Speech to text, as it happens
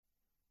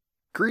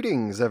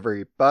Greetings,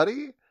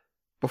 everybody!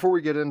 Before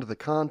we get into the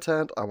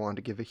content, I want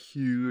to give a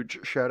huge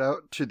shout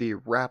out to the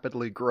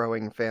rapidly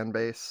growing fan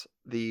base.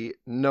 The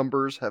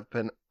numbers have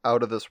been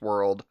out of this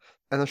world,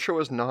 and the show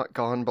has not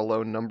gone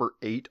below number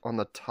 8 on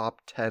the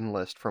top 10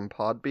 list from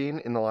Podbean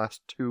in the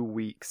last 2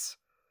 weeks.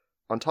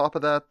 On top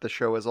of that, the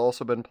show has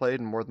also been played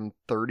in more than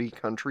 30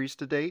 countries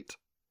to date.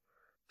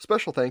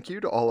 Special thank you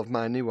to all of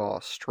my new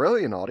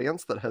Australian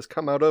audience that has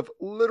come out of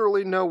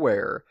literally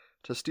nowhere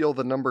to steal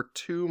the number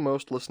 2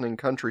 most listening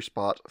country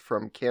spot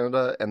from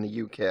Canada and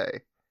the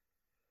UK.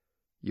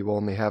 You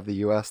only have the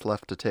US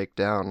left to take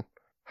down.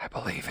 I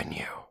believe in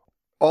you.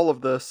 All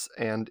of this,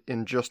 and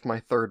in just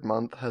my 3rd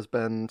month, has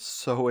been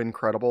so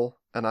incredible,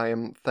 and I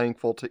am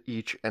thankful to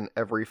each and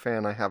every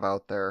fan I have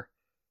out there.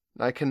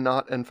 I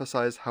cannot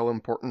emphasize how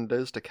important it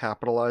is to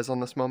capitalize on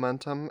this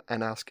momentum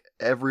and ask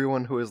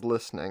everyone who is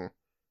listening.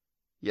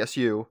 Yes,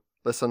 you.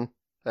 Listen.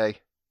 Hey.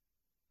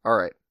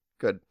 Alright.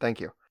 Good. Thank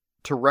you.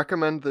 To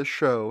recommend this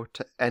show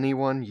to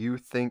anyone you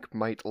think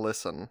might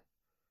listen.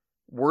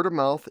 Word of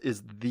mouth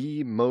is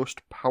the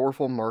most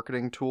powerful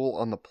marketing tool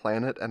on the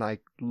planet, and I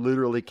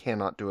literally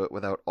cannot do it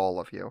without all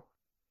of you.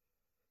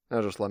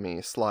 Now just let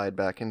me slide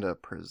back into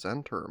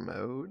presenter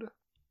mode.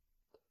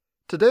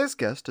 Today's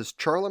guest is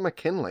Charla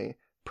McKinley,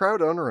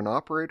 proud owner and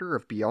operator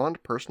of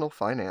Beyond Personal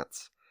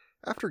Finance.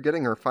 After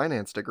getting her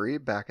finance degree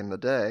back in the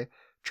day,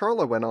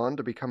 Charla went on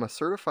to become a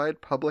certified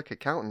public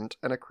accountant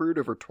and accrued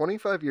over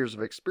 25 years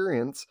of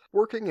experience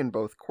working in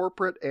both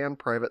corporate and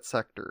private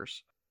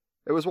sectors.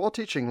 It was while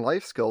teaching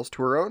life skills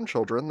to her own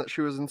children that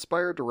she was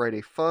inspired to write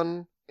a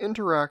fun,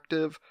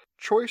 interactive,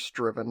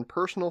 choice-driven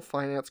personal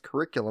finance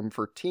curriculum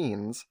for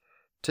teens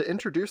to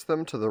introduce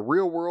them to the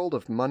real world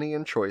of money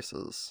and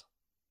choices.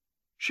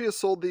 She has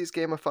sold these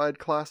gamified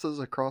classes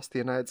across the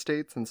United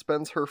States and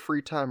spends her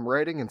free time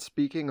writing and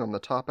speaking on the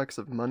topics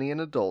of money and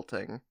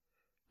adulting.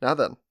 Now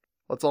then,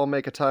 let's all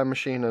make a time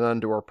machine and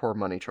undo our poor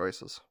money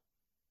choices.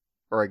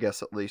 Or I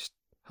guess at least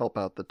help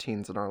out the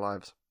teens in our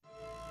lives.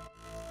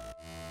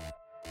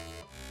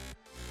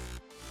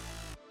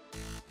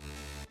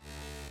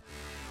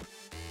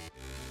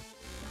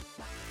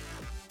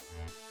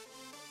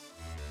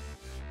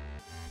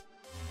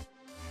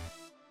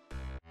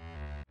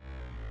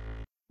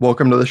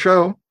 Welcome to the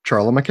show,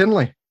 Charla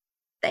McKinley.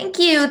 Thank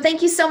you.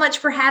 Thank you so much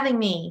for having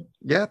me.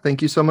 Yeah,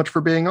 thank you so much for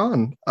being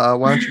on.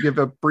 Why don't you give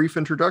a brief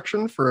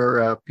introduction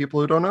for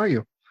people who don't know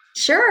you?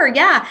 Sure.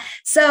 Yeah.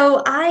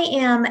 So I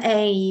am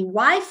a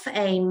wife,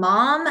 a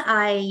mom.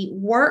 I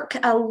work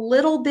a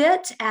little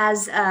bit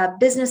as a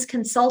business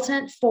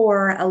consultant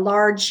for a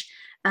large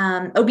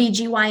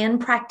OBGYN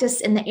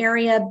practice in the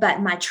area,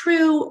 but my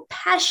true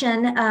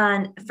passion,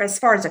 as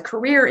far as a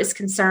career is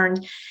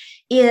concerned,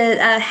 it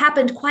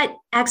happened quite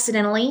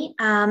accidentally.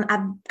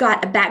 I've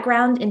got a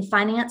background in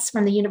finance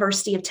from the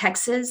University of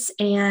Texas,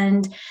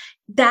 and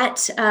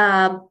that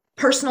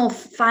personal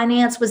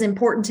finance was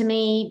important to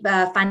me.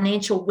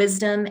 Financial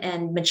wisdom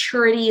and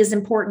maturity is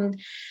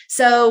important.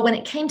 So when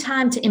it came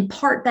time to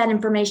impart that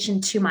information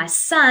to my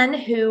son,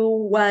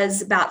 who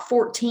was about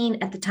 14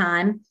 at the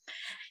time,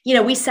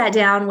 we sat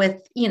down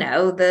with,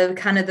 the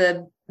kind of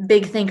the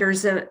big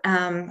thinkers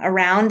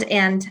around,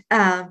 and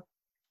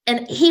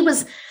he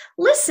was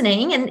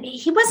listening, and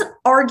he wasn't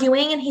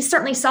arguing, and he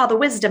certainly saw the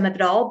wisdom of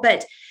it all,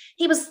 but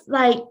he was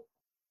like,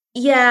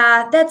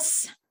 yeah, I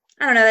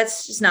don't know,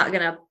 that's just not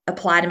going to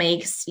apply to me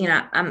because,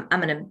 I'm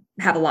going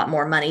to have a lot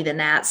more money than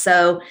that.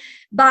 So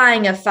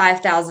buying a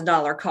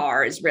 $5,000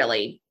 car is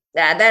really,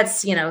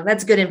 that's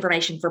good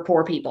information for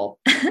poor people.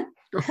 And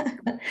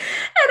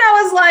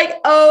I was like,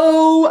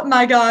 oh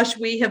my gosh,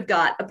 we have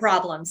got a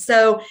problem.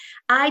 So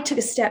I took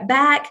a step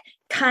back,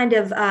 kind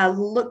of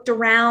looked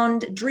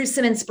around, drew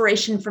some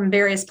inspiration from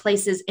various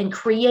places, and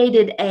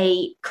created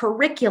a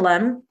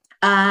curriculum,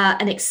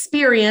 an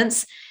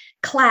experience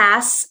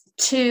class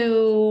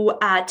to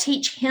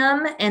teach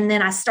him. And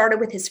then I started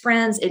with his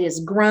friends. It has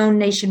grown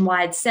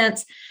nationwide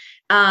since,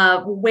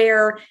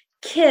 where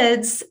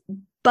kids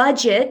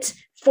budget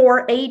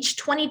for age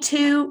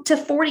 22 to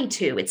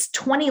 42. It's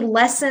 20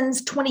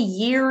 lessons, 20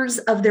 years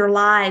of their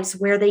lives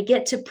where they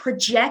get to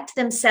project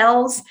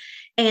themselves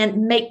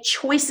and make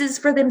choices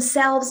for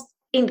themselves,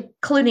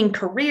 including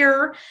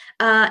career,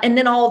 and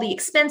then all the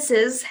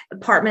expenses,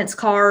 apartments,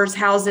 cars,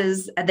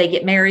 houses, they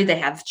get married, they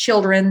have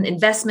children,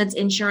 investments,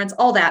 insurance,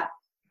 all that.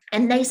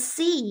 And they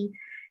see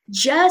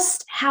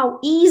just how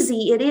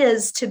easy it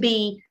is to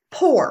be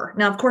poor.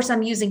 Now, of course,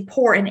 I'm using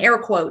poor in air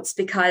quotes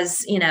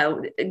because,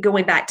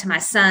 going back to my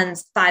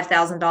son's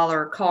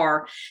 $5,000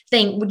 car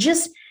thing,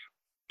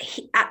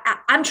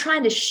 I'm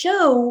trying to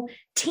show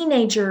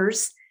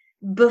teenagers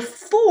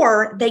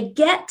before they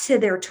get to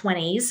their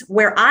 20s,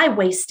 where I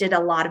wasted a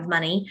lot of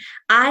money.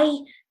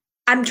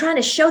 I'm trying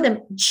to show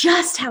them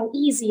just how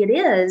easy it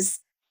is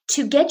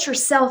to get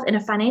yourself in a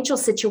financial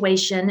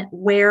situation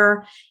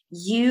where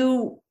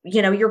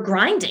you're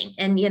grinding.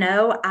 And,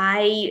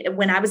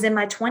 when I was in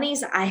my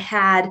 20s, I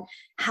had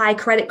high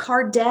credit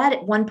card debt.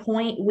 At one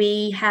point,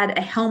 we had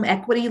a home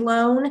equity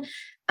loan.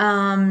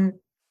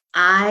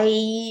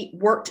 I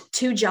worked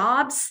 2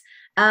 jobs.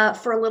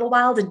 for a little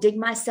while to dig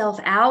myself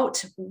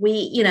out.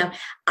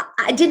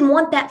 I didn't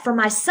want that for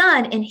my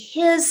son and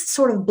his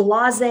sort of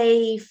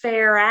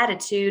laissez-faire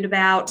attitude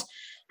about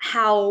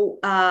how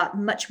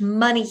much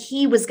money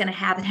he was going to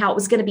have and how it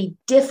was going to be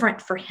different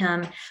for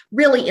him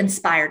really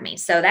inspired me.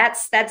 So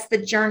that's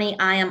the journey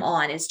I am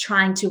on, is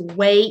trying to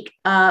wake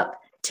up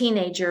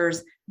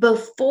teenagers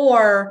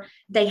before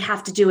they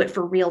have to do it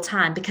for real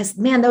time, because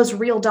man, those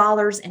real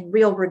dollars and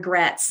real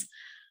regrets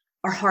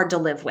are hard to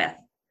live with.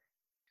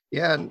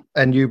 Yeah,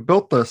 and you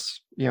built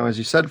this, as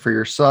you said, for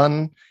your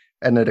son,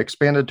 and it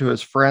expanded to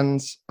his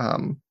friends.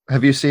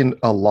 Have you seen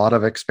a lot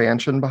of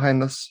expansion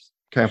behind this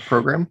kind of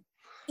program?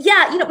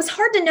 Yeah, it was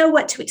hard to know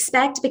what to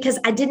expect because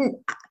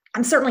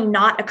I'm certainly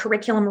not a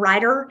curriculum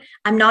writer.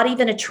 I'm not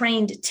even a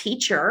trained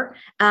teacher.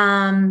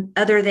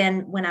 Other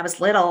than when I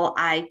was little,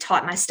 I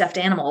taught my stuffed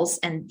animals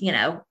and,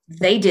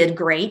 they did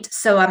great.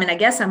 So, I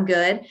guess I'm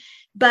good,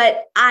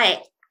 but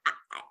I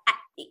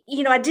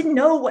didn't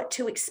know what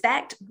to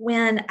expect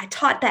when I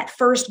taught that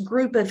first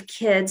group of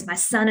kids, my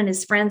son and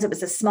his friends. It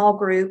was a small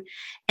group.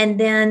 And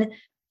then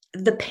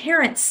the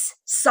parents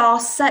saw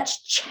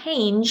such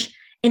change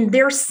in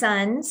their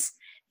sons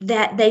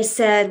that they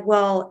said,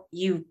 well,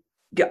 you've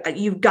got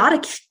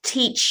to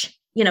teach,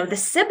 the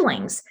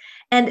siblings.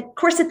 And of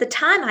course, at the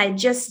time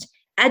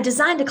I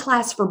designed a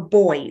class for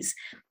boys.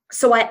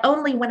 So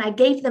when I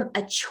gave them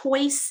a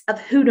choice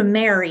of who to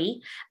marry,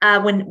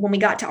 when we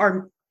got to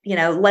our,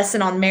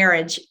 lesson on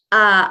marriage,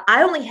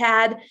 I only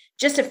had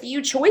just a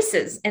few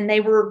choices, and they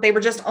were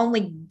just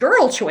only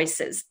girl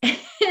choices.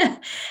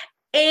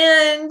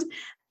 And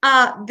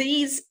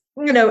these,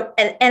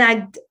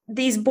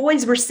 these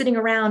boys were sitting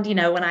around,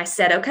 when I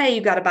said, okay,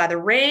 you've got to buy the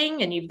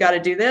ring and you've got to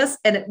do this.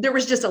 And there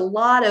was just a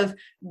lot of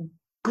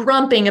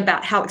grumping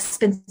about how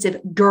expensive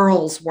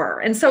girls were.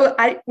 And so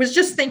I was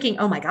just thinking,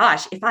 oh my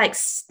gosh, if I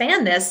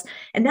expand this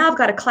and now I've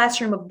got a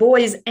classroom of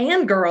boys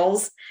and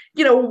girls,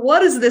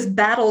 what is this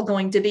battle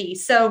going to be?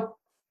 So,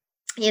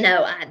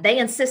 they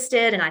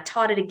insisted and I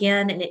taught it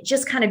again, and it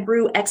just kind of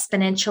grew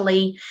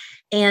exponentially.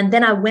 And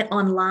then I went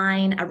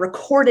online, I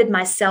recorded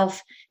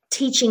myself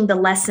teaching the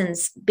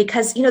lessons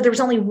because, there was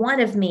only one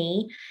of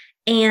me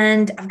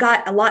and I've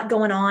got a lot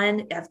going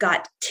on. I've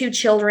got 2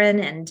 children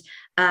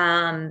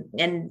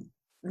and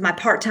my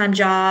part-time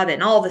job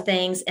and all the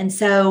things. And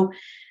so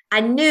I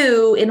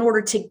knew in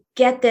order to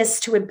get this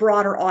to a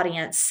broader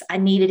audience, I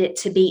needed it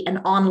to be an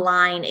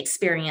online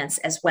experience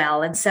as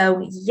well. And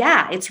so,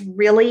 yeah, it's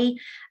really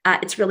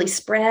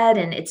spread,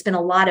 and it's been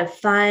a lot of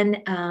fun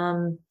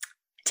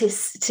to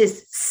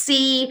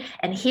see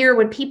and hear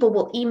when people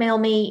will email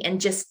me and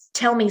just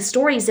tell me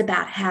stories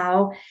about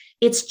how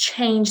it's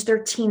changed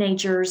their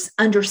teenagers'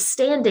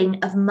 understanding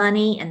of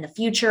money and the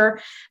future.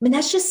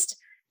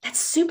 That's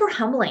super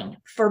humbling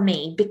for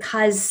me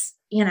because,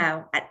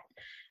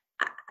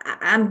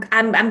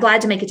 I'm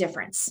glad to make a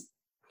difference.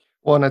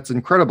 Well, and it's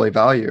incredibly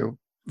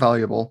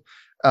valuable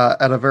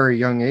at a very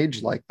young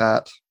age like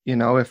that.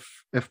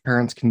 If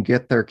parents can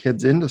get their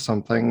kids into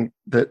something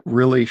that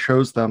really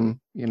shows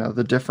them,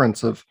 the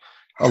difference of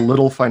a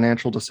little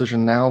financial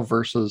decision now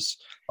versus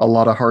a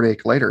lot of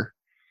heartache later.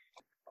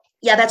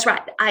 Yeah, that's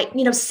right.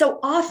 So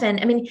often,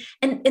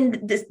 and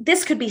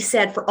this could be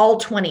said for all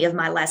 20 of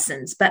my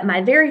lessons, but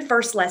my very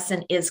first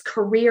lesson is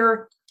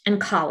career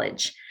and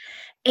college.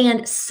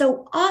 And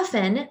so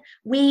often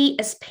we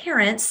as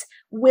parents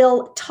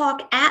will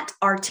talk at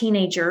our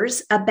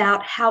teenagers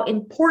about how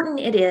important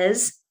it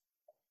is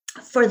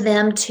for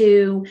them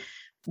to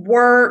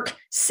work,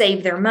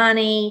 save their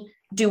money,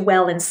 do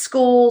well in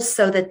school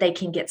so that they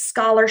can get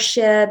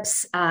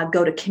scholarships,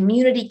 go to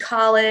community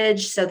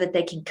college so that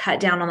they can cut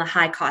down on the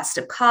high cost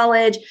of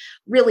college,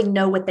 really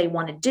know what they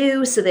want to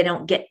do so they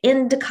don't get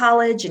into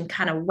college and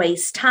kind of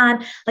waste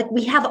time. Like,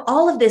 we have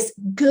all of this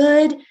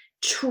good,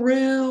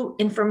 true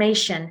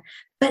information,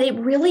 but it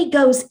really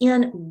goes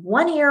in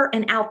one ear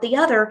and out the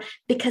other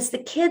because the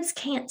kids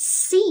can't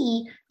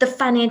see the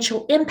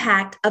financial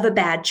impact of a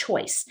bad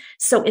choice.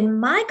 So in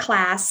my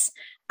class,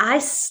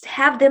 I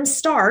have them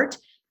start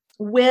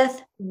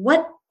with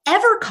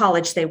whatever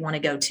college they want to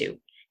go to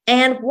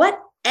and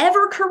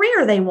whatever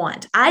career they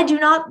want. I do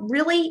not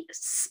really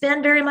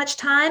spend very much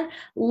time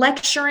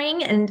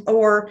lecturing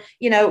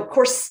of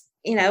course,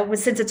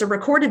 since it's a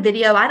recorded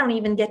video, I don't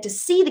even get to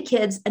see the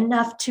kids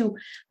enough to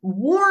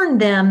warn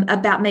them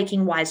about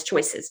making wise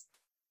choices.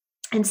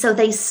 And so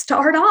they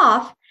start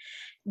off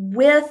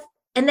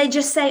and they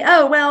just say,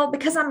 oh, well,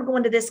 because I'm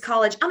going to this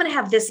college, I'm going to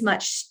have this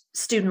much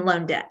student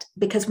loan debt,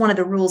 because one of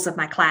the rules of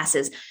my class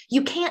is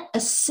you can't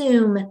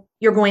assume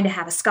you're going to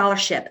have a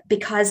scholarship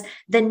because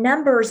the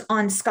numbers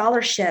on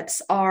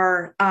scholarships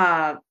are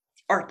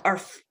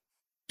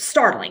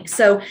startling.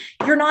 So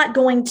you're not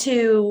going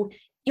to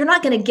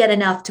get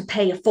enough to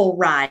pay a full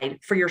ride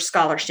for your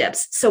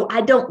scholarships. So I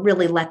don't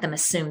really let them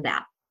assume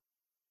that.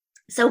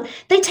 So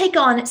they take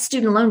on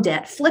student loan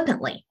debt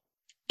flippantly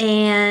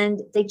and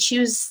they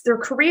choose their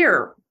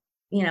career,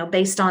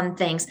 based on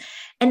things.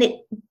 And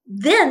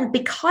then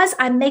because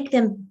I make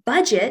them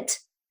budget,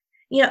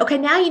 okay,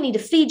 now you need to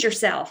feed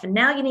yourself and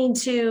now you need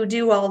to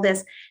do all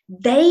this.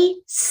 they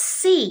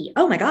see,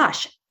 oh my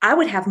gosh, I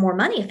would have more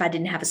money if I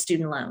didn't have a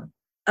student loan.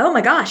 Oh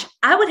my gosh,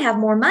 I would have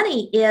more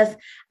money if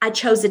I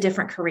chose a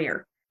different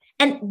career.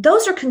 And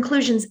those are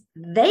conclusions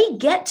they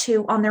get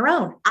to on their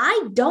own.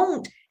 I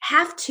don't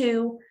have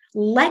to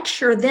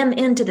lecture them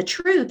into the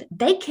truth.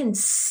 They can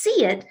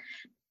see it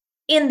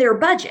in their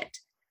budget.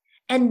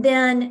 And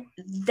then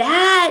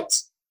that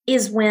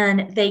is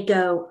when they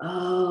go,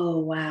 oh,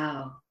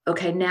 wow.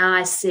 Okay, now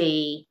I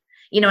see.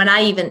 And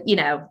I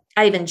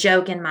even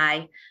joke in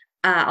my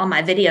on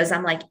my videos,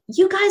 I'm like,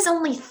 you guys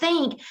only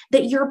think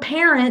that your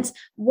parents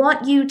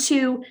want you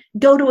to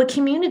go to a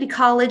community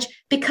college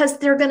because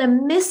they're going to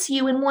miss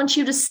you and want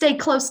you to stay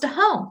close to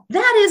home.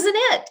 That isn't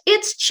it.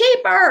 It's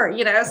cheaper,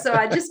 So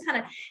I just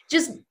kind of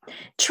just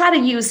try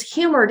to use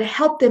humor to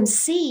help them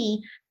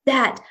see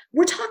that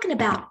we're talking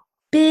about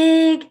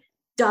big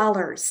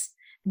dollars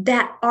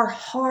that are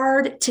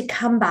hard to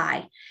come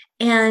by.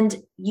 And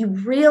you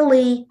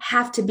really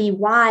have to be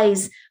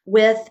wise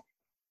with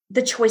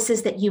the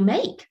choices that you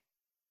make.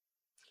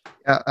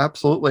 Yeah,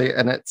 absolutely.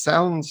 And it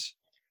sounds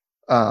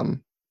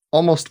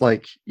almost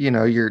like,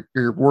 you're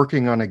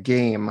working on a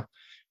game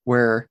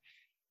where,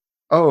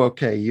 oh,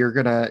 okay, you're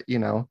gonna,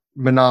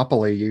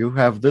 Monopoly, you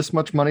have this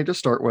much money to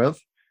start with.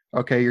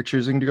 Okay, you're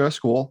choosing to go to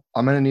school.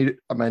 I'm gonna need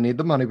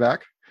the money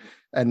back.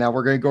 And now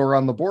we're gonna go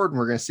around the board and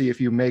we're gonna see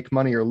if you make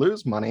money or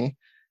lose money.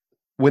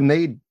 When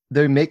they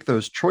make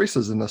those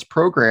choices in this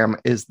program,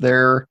 is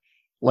there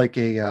like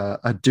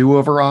a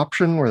do-over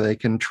option where they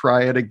can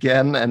try it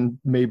again and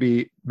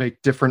maybe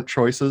make different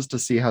choices to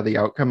see how the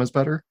outcome is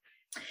better?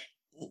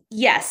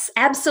 Yes,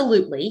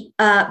 absolutely.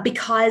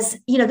 Because,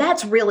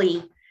 that's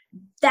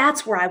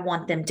where I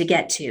want them to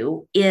get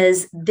to,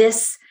 is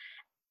this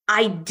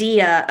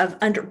idea of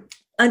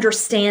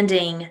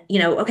understanding,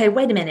 okay,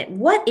 wait a minute,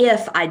 what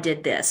if I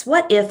did this?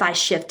 What if I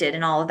shifted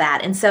and all of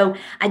that? And so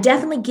I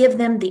definitely give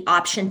them the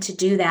option to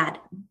do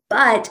that,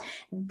 but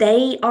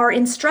they are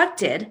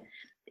instructed.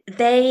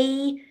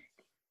 In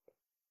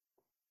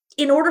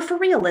order for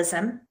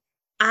realism,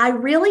 I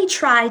really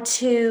try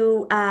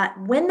to,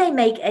 when they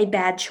make a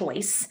bad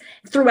choice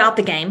throughout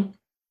the game,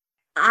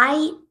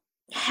 I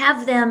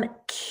have them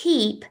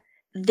keep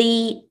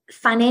the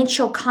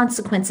financial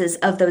consequences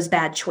of those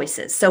bad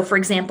choices. So, for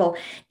example,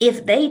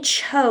 if they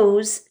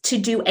chose to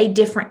do a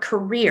different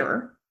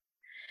career,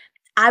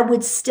 I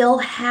would still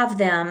have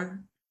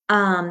them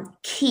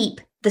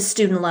keep the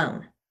student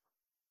loan,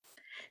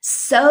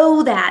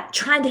 so that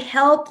trying to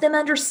help them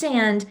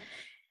understand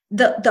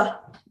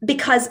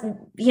because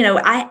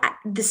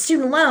the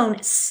student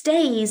loan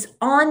stays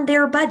on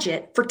their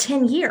budget for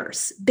 10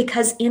 years,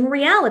 because in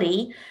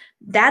reality,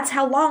 that's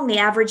how long the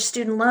average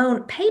student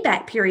loan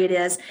payback period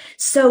is.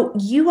 So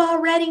you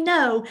already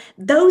know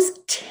those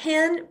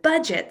 10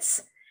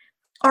 budgets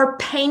are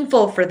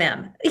painful for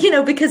them,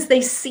 because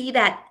they see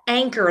that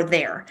anchor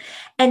there.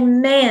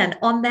 And man,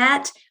 on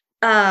that,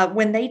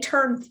 when they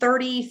turn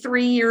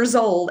 33 years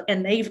old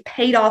and they've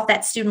paid off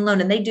that student loan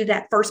and they do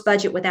that first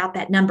budget without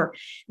that number,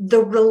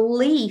 the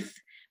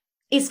relief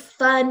is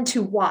fun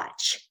to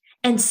watch.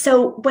 And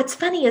so what's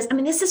funny is,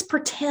 this is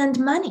pretend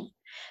money,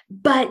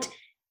 but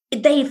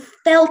they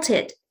felt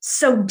it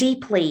so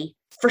deeply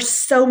for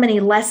so many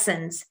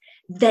lessons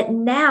that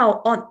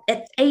now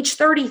at age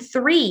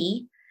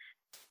 33,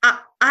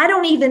 I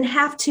don't even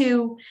have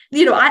to,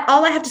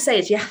 all I have to say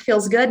is, yeah, it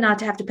feels good not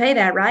to have to pay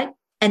that, right?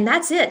 And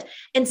that's it.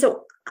 And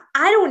so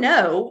I don't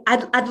know,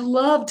 I'd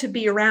love to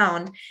be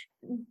around,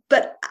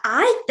 but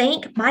I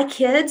think my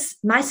kids,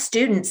 my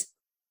students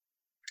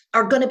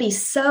are going to be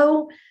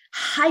so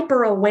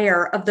hyper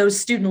aware of those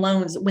student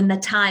loans when the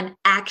time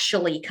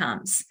actually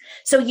comes.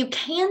 So you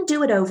can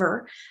do it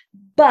over,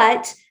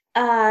 but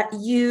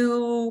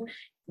you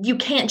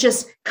can't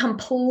just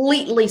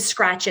completely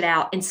scratch it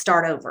out and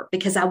start over,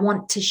 because I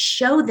want to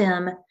show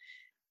them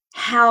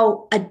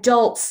how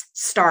adults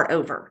start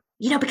over.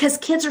 Because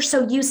kids are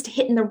so used to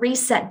hitting the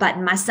reset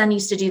button. My son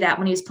used to do that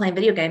when he was playing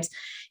video games.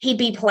 He'd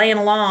be playing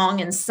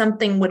along and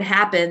something would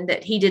happen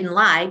that he didn't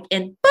like,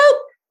 and boop,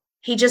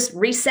 he just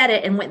reset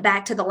it and went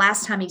back to the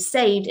last time he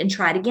saved and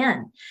tried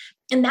again.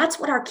 And that's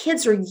what our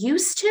kids are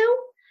used to,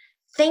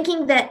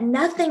 thinking that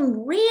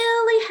nothing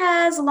really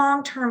has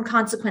long-term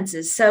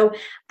consequences. So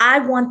I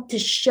want to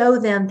show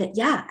them that,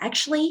 yeah,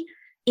 actually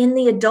in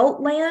the adult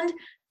land,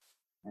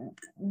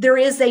 there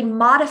is a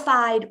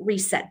modified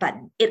reset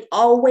button. It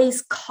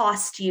always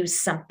costs you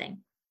something.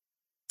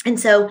 And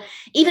so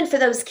even for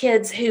those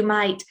kids who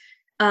might,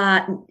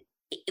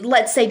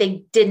 let's say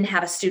they didn't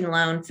have a student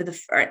loan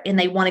and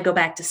they want to go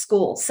back to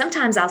school.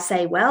 Sometimes I'll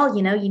say, well,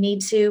 you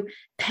need to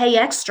pay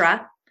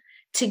extra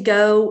to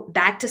go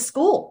back to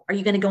school. Are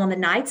you going to go on the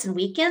nights and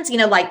weekends?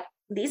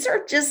 These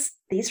are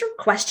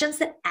questions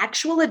that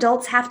actual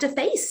adults have to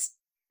face.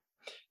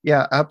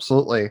 Yeah,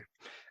 absolutely.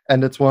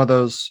 And it's one of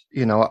those,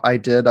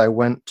 I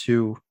went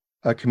to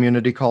a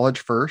community college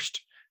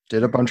first,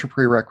 did a bunch of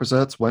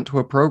prerequisites, went to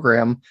a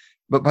program.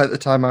 But by the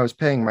time I was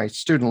paying my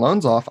student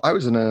loans off, I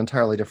was in an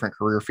entirely different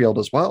career field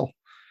as well.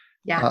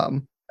 Yeah.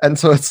 And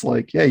so it's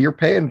like, yeah, you're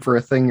paying for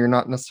a thing you're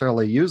not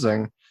necessarily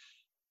using.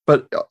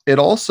 But it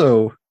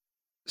also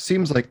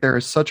seems like there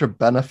is such a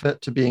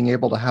benefit to being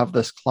able to have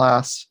this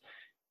class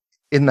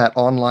in that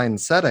online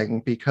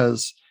setting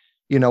because,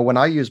 when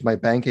I use my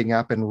banking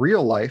app in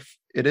real life,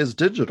 it is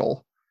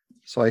digital.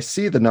 So I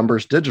see the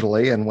numbers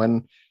digitally. And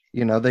when,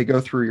 they go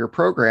through your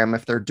program,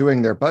 if they're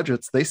doing their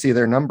budgets, they see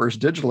their numbers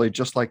digitally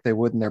just like they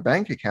would in their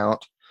bank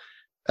account.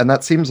 And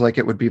that seems like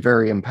it would be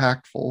very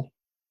impactful.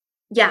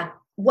 Yeah.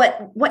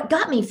 What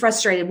got me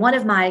frustrated, one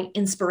of my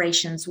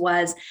inspirations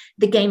was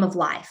the game of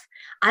life.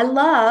 I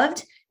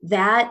loved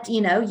that,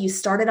 you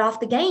started off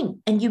the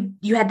game and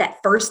you had that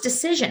first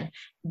decision.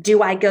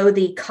 Do I go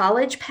the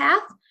college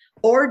path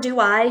or do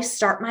I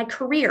start my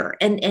career?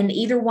 And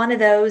either one of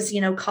those,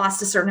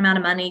 cost a certain amount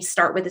of money,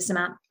 start with this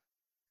amount.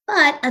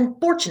 But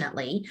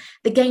unfortunately,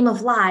 the game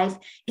of life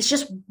is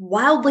just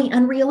wildly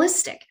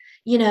unrealistic.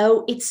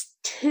 It's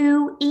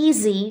too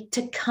easy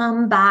to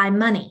come by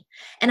money.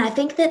 And I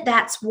think that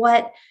that's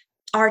what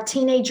our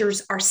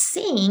teenagers are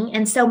seeing.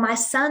 And so my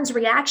son's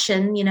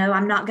reaction,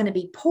 I'm not going to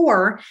be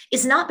poor,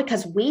 is not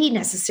because we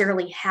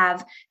necessarily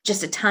have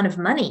just a ton of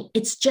money.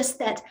 It's just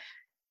that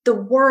the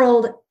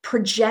world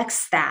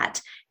projects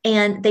that.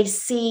 And they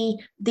see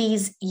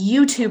these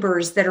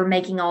YouTubers that are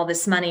making all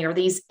this money or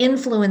these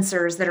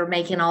influencers that are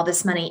making all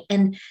this money.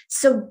 And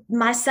so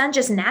my son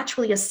just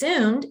naturally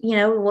assumed,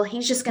 well,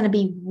 he's just going to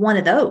be one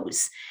of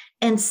those.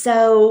 And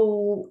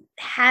so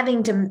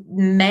having to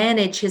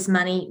manage his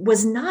money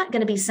was not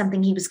going to be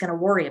something he was going to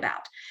worry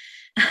about.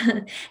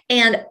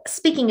 And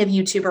speaking of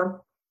YouTuber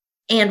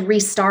and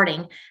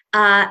restarting,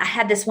 I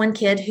had this one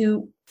kid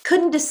who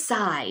couldn't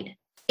decide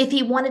if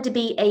he wanted to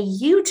be a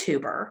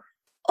YouTuber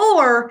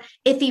or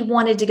if he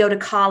wanted to go to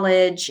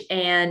college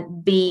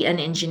and be an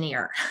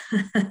engineer.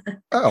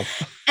 Oh.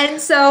 And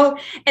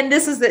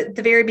this was the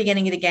very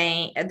beginning of the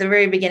game, at the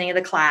very beginning of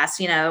the class,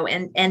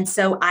 and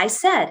so I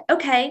said,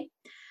 okay,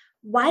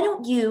 why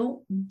don't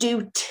you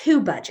do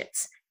 2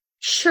 budgets?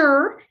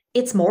 Sure,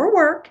 it's more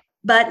work,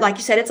 but like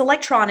you said, it's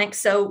electronic.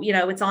 So,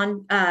 it's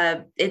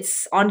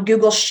on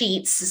Google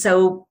Sheets.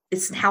 So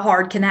how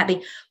hard can that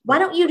be? Why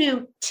don't you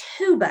do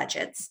 2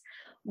 budgets?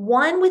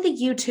 One with a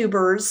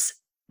YouTuber's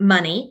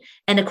money.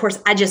 And of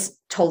course, I just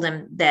told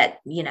him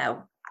that,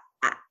 we're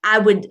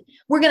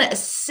going to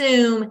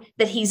assume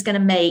that he's going to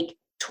make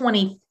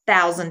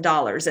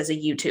 $20,000 as a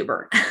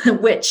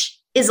YouTuber, which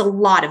is a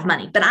lot of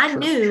money. But I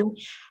knew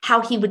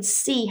how he would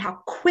see how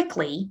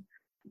quickly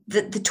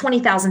the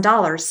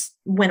 $20,000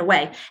 went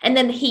away. And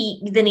then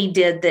he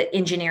did the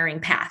engineering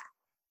path.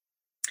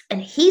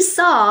 And he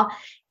saw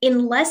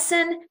in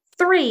lesson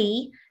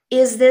 3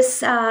 is this,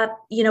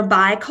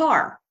 buy a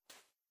car.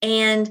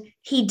 And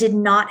he did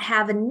not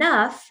have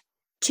enough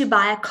to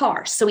buy a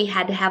car. So he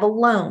had to have a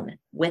loan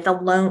with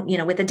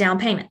a down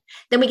payment.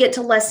 Then we get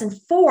to lesson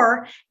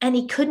 4 and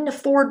he couldn't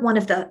afford one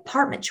of the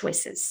apartment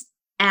choices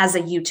as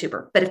a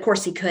YouTuber, but of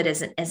course he could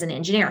as an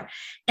engineer.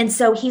 And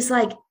so he's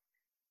like,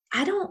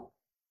 I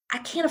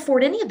can't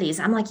afford any of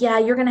these. I'm like, yeah,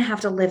 you're going to have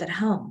to live at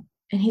home.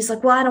 And he's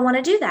like, well, I don't want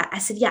to do that. I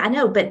said, yeah, I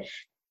know, but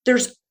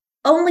there's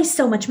only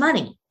so much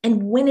money.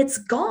 And when it's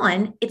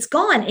gone,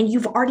 and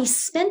you've already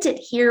spent it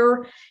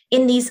here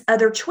in these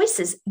other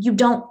choices. You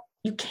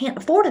can't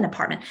afford an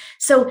apartment.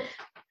 So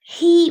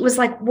he was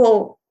like,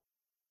 well,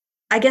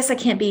 I guess I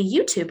can't be a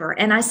YouTuber.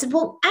 And I said,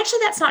 well, actually,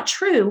 that's not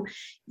true.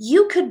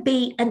 You could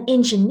be an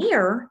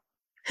engineer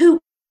who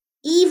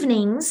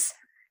evenings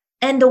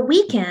and the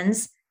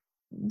weekends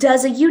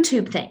does a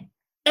YouTube thing.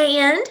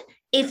 And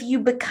if you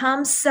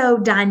become so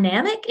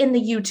dynamic in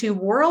the YouTube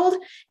world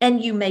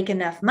and you make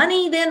enough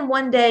money, then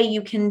one day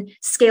you can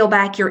scale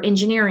back your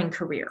engineering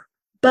career.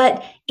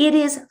 But it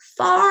is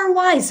far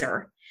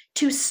wiser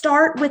to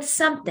start with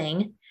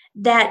something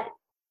that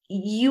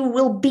you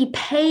will be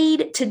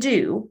paid to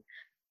do.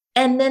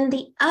 And then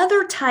the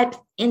other type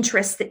of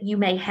interests that you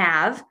may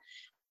have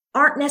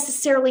aren't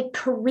necessarily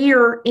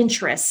career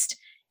interest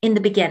in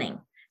the beginning.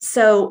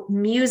 So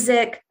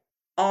music,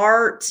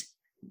 art,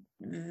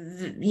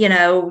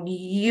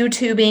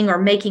 YouTubing or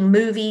making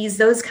movies,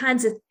 those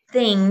kinds of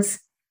things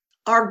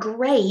are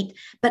great,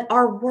 but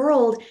our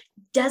world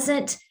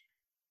doesn't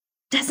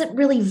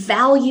really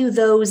value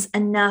those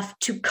enough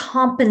to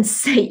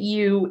compensate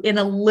you in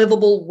a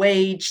livable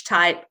wage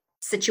type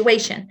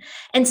situation.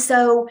 And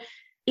so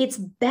it's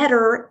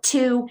better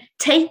to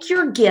take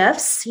your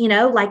gifts,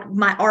 like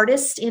my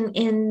artist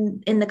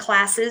in the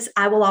classes,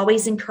 I will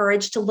always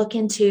encourage to look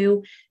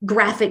into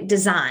graphic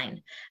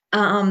design.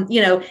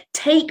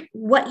 Take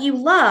what you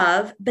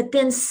love, but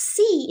then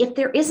see if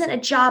there isn't a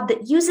job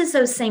that uses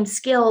those same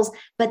skills,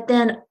 but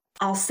then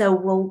also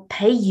will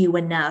pay you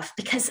enough.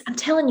 Because I'm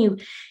telling you,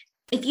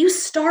 if you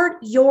start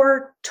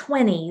your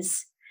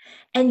 20s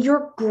and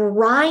you're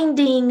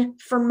grinding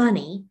for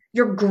money,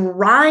 you're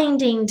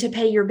grinding to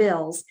pay your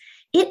bills,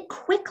 it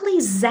quickly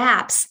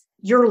zaps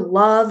your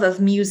love of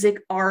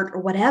music, art,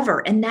 or whatever.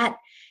 And that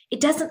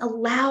it doesn't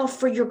allow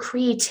for your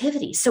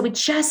creativity. So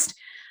it's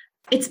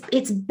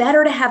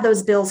better to have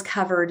those bills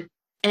covered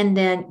and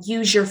then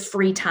use your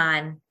free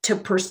time to,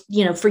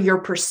 for your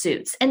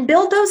pursuits and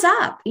build those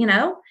up,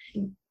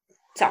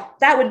 So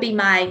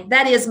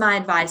that is my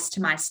advice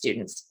to my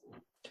students.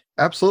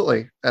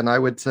 Absolutely. And I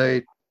would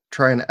say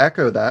try and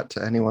echo that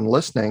to anyone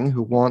listening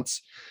who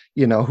wants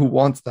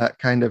that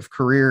kind of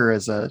career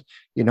as an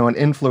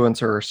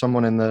influencer or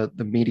someone in the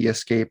media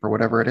scape or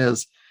whatever it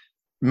is.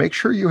 Make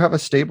sure you have a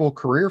stable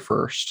career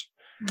first.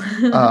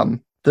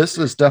 This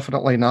is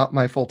definitely not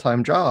my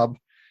full-time job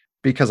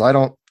because I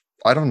don't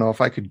know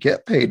if I could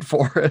get paid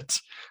for it,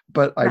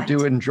 but I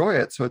do enjoy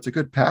it. So it's a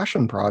good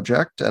passion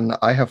project and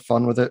I have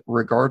fun with it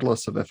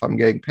regardless of if I'm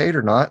getting paid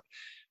or not.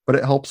 But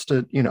it helps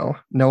to,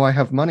 know I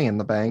have money in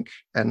the bank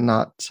and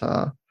not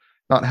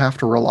have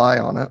to rely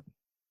on it.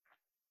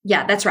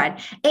 Yeah, that's right.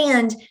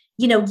 And,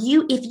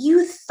 if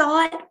you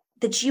thought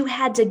that you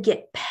had to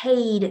get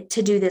paid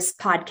to do this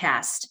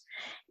podcast,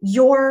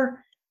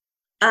 your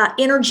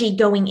energy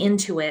going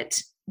into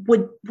it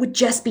would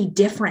just be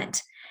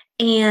different.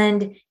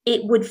 And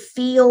it would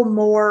feel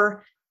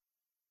more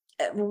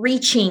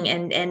reaching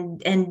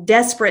and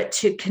desperate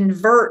to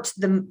convert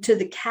them to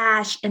the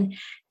cash. And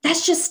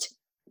that's just,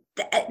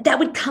 that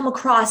would come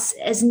across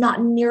as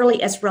not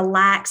nearly as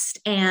relaxed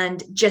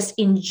and just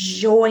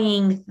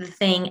enjoying the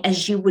thing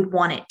as you would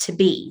want it to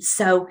be.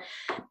 So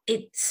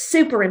it's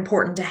super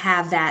important to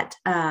have that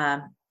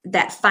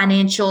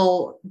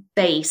financial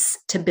base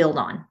to build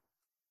on.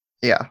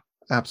 Yeah,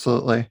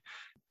 absolutely.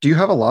 Do you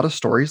have a lot of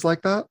stories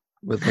like that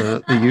with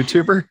the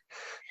YouTuber?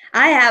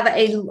 I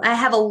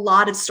have a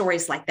lot of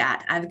stories like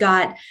that. I've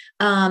got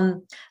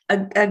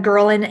a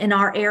girl in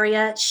our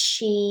area.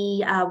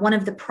 She one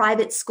of the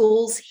private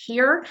schools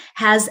here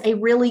has a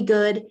really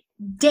good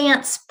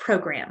dance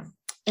program,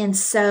 and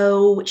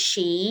so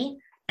she,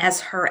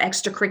 as her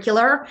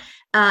extracurricular,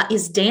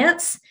 is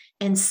dance.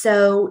 And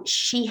so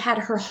she had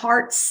her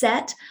heart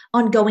set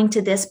on going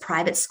to this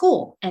private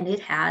school, and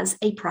it has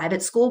a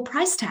private school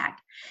price tag.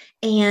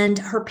 And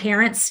her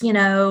parents, I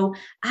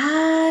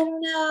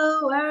don't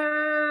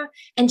know.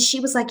 And she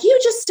was like, you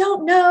just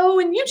don't know.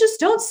 And you just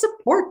don't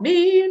support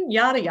me and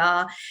yada,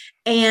 yada.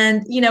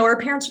 And, her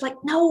parents were like,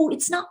 no,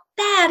 it's not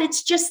that.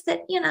 It's just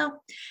that,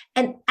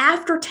 and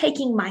after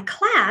taking my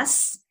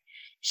class,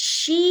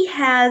 she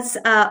has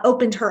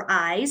opened her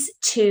eyes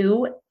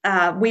to,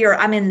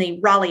 I'm in the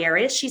Raleigh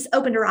area. She's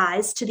opened her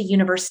eyes to the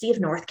University of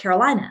North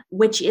Carolina,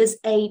 which is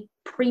a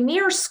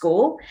premier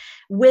school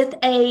with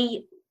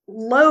a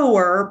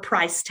lower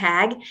price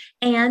tag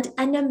and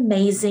an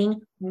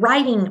amazing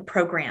writing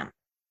program.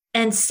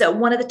 And so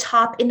one of the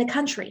top in the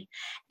country.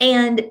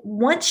 And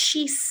once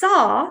she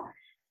saw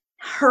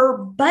her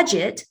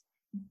budget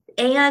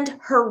and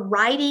her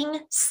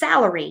writing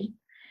salary,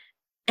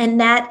 and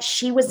that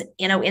she was,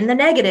 in the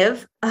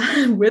negative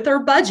with her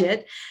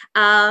budget,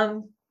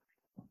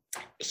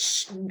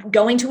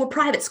 going to a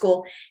private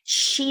school,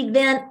 she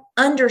then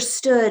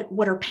understood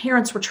what her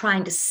parents were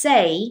trying to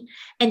say.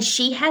 And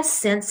she has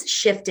since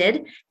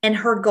shifted. And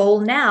her goal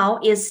now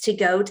is to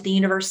go to the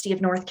University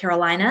of North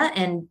Carolina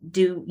and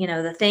do,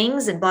 the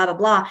things and blah, blah,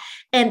 blah.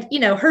 And,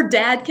 her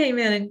dad came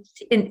in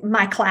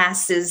my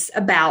class is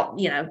about,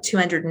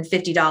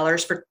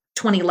 $250 for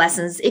 20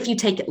 lessons. If you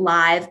take it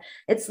live,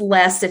 it's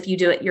less if you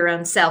do it your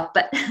own self.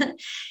 But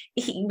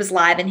he was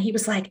live and he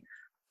was like,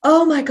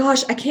 oh my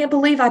gosh, I can't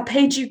believe I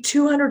paid you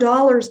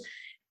 $200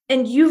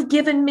 and you've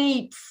given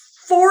me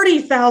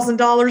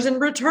 $40,000 in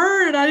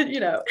return. And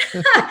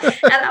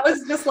I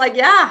was just like,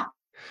 yeah,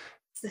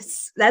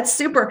 that's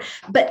super.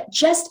 But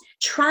just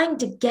trying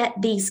to get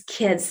these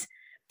kids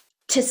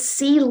to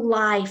see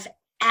life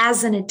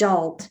as an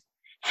adult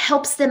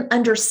helps them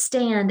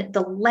understand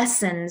the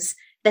lessons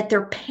that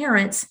their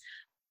parents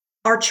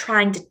are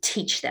trying to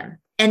teach them.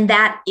 And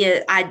that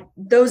is,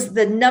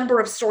 the number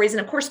of stories.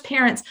 And of course,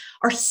 parents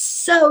are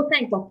so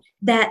thankful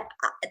that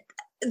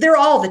they're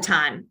all the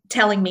time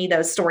telling me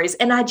those stories.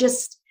 And I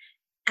just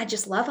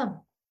love them.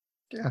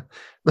 Yeah.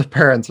 The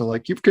parents are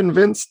like, you've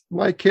convinced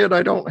my kid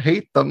I don't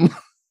hate them.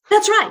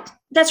 That's right.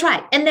 That's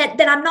right. And that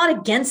I'm not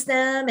against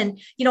them. And,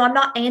 I'm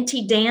not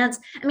anti-dance.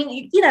 I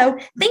mean,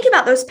 think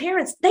about those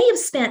parents. They have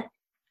spent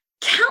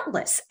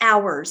countless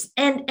hours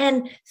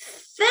and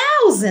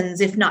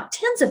thousands, if not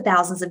tens of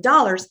thousands of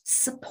dollars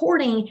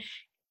supporting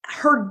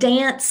her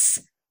dance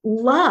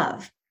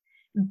love,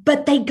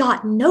 but they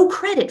got no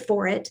credit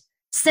for it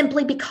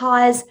simply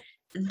because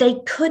they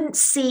couldn't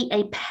see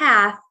a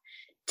path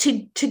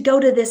to go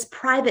to this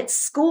private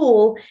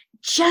school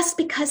just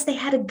because they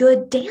had a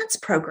good dance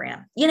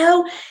program,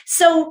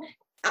 So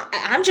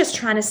I'm just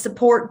trying to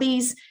support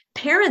these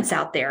parents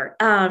out there.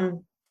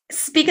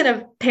 Speaking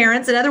of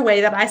parents, another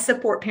way that I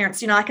support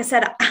parents, like I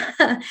said,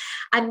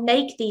 I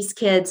make these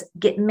kids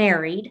get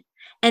married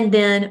and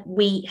then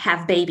we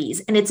have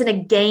babies. And it's in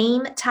a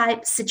game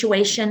type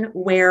situation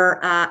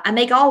where I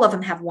make all of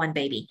them have one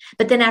baby.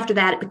 But then after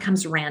that, it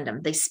becomes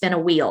random. They spin a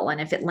wheel. And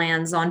if it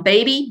lands on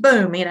baby,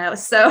 boom,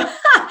 So,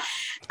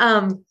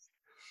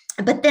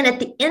 but then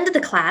at the end of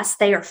the class,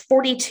 they are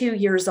 42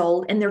 years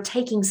old and they're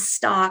taking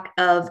stock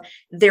of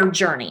their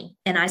journey.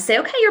 And I say,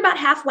 okay, you're about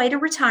halfway to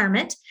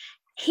retirement.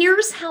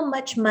 Here's how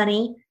much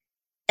money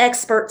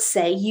experts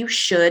say you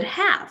should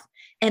have.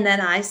 And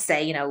then I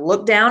say,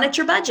 look down at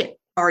your budget.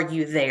 Are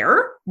you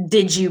there?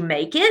 Did you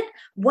make it?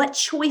 What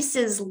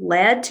choices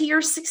led to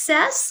your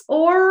success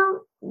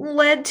or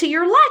led to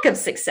your lack of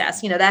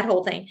success? That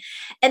whole thing.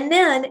 And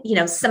then,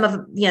 some of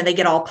them, they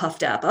get all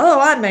puffed up. Oh,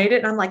 I made it.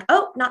 And I'm like,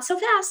 oh, not so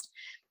fast.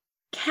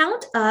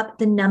 Count up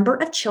the number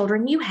of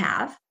children you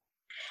have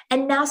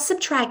and now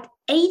subtract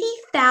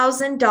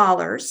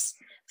 $80,000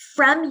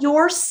 from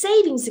your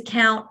savings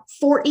account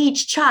for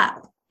each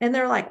child. And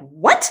they're like,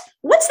 what?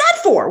 What's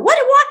that for? What?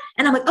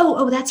 And I'm like,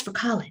 oh, that's for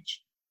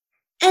college.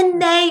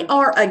 And they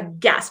are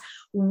aghast.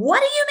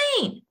 What do you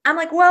mean? I'm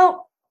like,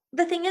 well,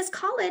 the thing is,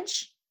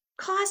 college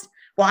cost.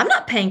 Well, I'm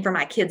not paying for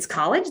my kids'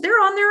 college. They're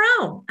on their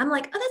own. I'm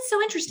like, oh, that's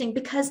so interesting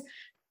because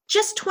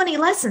just 20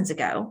 lessons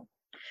ago,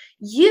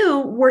 you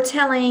were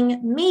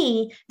telling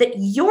me that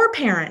your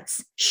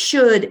parents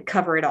should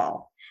cover it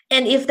all.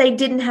 And if they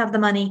didn't have the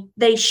money,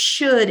 they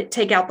should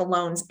take out the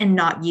loans and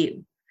not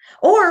you.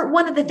 Or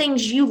one of the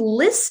things you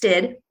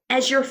listed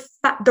as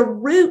the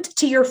root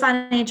to your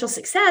financial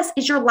success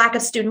is your lack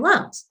of student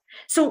loans.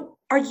 So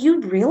are you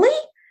really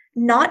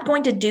not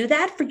going to do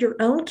that for your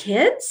own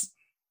kids?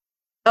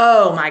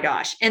 Oh my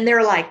gosh. And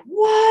they're like,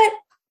 what?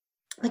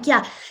 Like,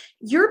 yeah,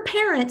 your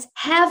parents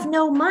have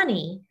no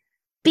money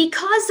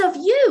because of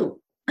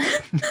you.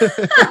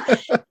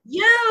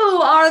 You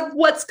are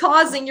what's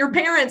causing your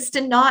parents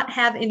to not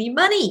have any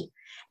money.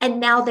 And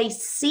now they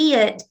see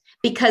it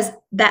because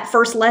that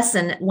first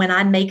lesson, when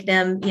I make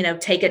them,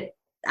 take it,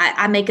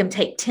 I make them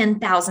take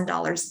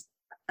 $10,000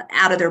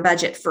 out of their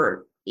budget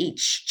for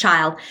each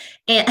child.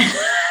 And,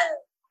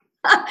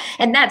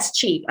 and that's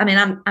cheap. I mean,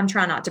 I'm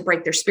trying not to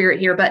break their spirit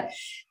here, but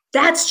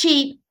that's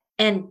cheap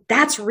and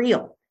that's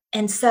real.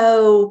 And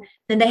so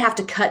then they have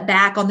to cut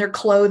back on their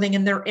clothing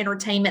and their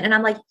entertainment. And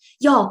I'm like,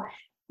 y'all,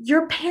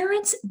 your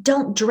parents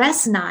don't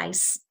dress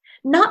nice,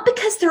 not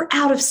because they're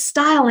out of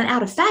style and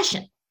out of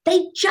fashion.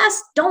 They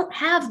just don't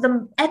have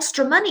the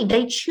extra money.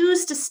 They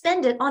choose to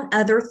spend it on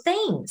other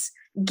things.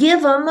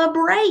 Give them a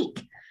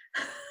break.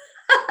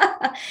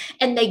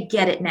 And they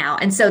get it now.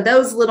 And so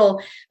those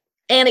little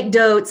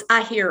anecdotes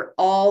I hear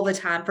all the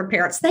time from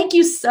parents. Thank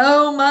you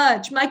so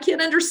much. My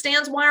kid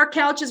understands why our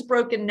couch is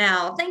broken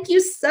now. Thank you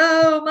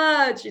so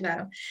much.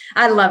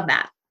 I love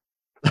that.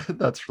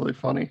 That's really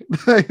funny.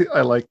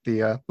 I like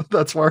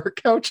that's why our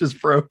couch is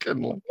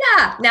broken.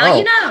 Yeah. Now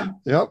you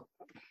know.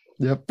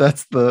 Yep.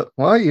 That's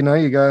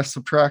you got to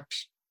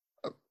subtract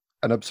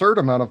an absurd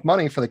amount of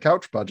money for the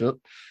couch budget.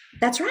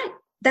 That's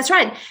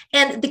right.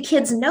 And the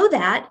kids know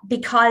that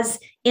because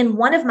in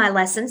one of my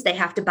lessons, they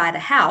have to buy the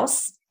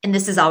house. And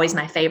this is always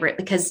my favorite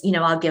because,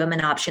 I'll give them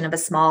an option of a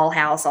small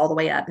house all the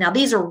way up. Now,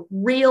 these are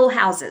real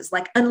houses,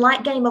 like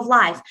unlike Game of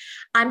Life.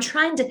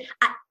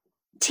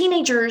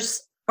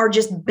 Teenagers are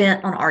just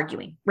bent on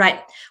arguing,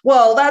 right?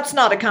 Well, that's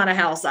not a kind of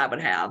house I would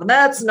have.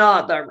 That's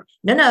not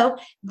no,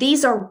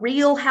 these are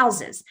real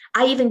houses.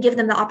 I even give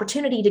them the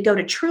opportunity to go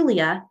to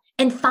Trulia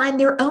and find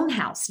their own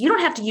house. You don't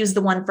have to use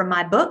the one from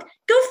my book.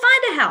 Go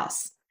find a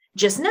house.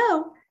 Just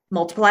know,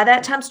 multiply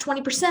that times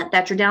 20%.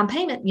 That's your down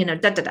payment,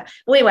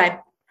 Well, anyway,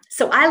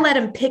 so I let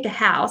them pick a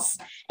house.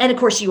 And of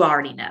course, you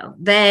already know,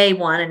 they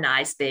want a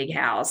nice big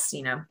house,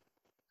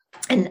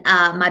 And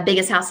my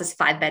biggest house is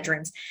 5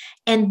 bedrooms.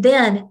 And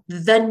then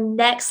the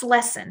next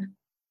lesson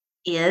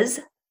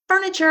is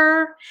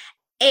furniture.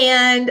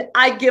 And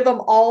I give them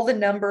all the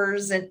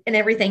numbers and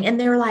everything. And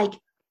they're like,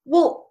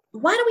 well,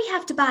 why do we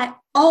have to buy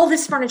all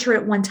this furniture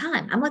at one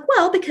time? I'm like,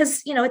 well,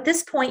 because, at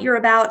this point you're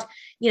about,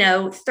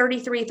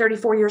 33,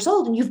 34 years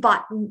old and you've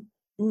bought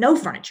no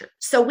furniture.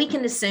 So we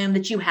can assume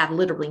that you have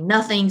literally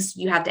nothing.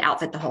 So you have to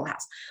outfit the whole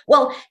house.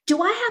 Well,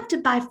 do I have to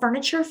buy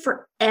furniture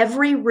for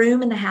every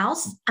room in the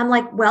house? I'm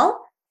like,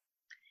 well,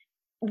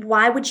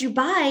 why would you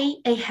buy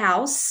a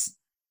house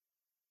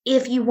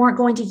if you weren't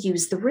going to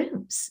use the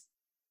rooms?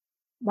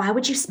 Why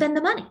would you spend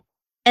the money?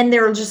 And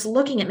they're just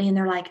looking at me and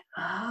they're like,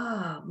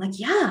 oh, I'm like,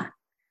 yeah.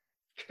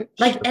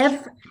 Like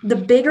the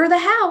bigger the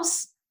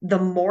house, the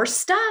more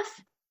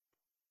stuff.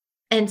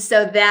 And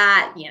so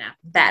that,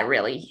 that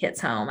really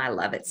hits home. I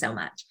love it so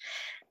much.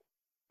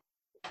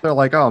 They're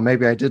like, oh,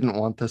 maybe I didn't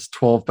want this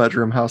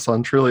 12-bedroom house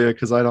on Trulia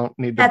because I don't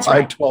need to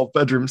buy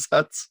 12-bedroom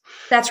sets.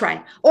 That's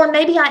right. Or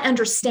maybe I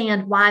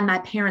understand why my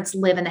parents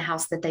live in the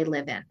house that they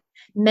live in.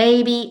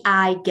 Maybe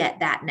I get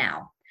that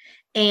now.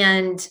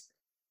 And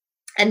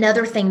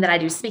another thing that I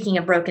do, speaking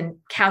of broken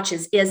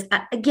couches, is,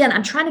 again,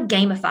 I'm trying to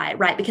gamify it,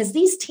 right? Because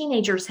these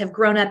teenagers have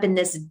grown up in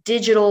this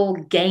digital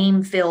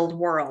game-filled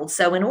world.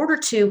 So in order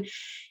to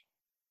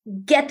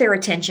get their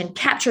attention,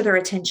 capture their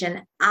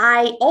attention,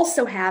 I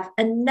also have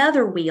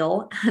another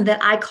wheel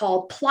that I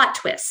call plot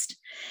twist.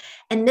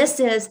 And this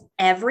is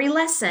every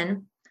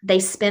lesson, they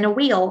spin a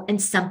wheel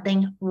and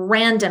something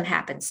random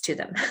happens to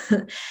them.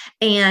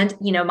 And,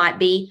 might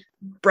be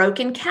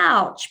broken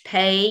couch,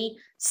 pay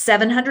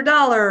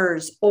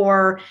 $700,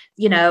 or,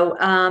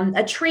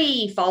 a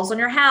tree falls on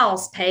your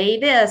house,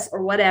 pay this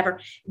or whatever.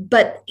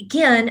 But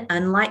again,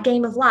 unlike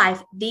Game of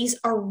Life, these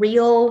are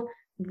real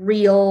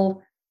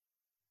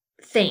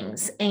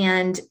things.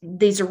 And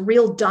these are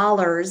real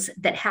dollars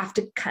that have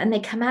to come, and they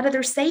come out of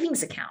their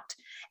savings account.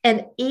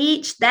 And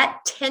that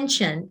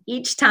tension,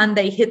 each time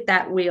they hit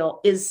that wheel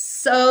is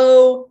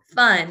so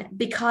fun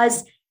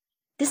because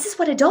this is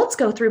what adults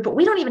go through, but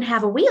we don't even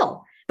have a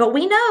wheel. But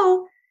we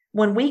know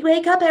when we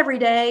wake up every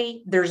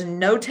day, there's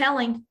no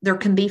telling. There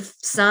can be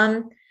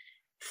some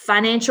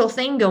financial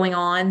thing going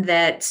on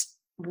that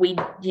we,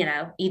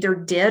 either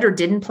did or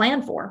didn't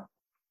plan for.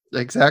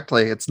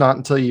 Exactly. It's not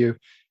until you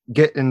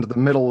get into the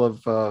middle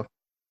of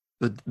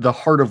the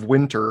heart of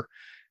winter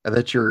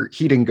that your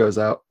heating goes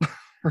out,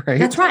 right?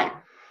 That's right.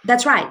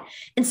 That's right.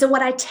 And so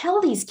what I tell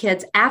these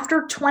kids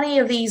after 20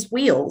 of these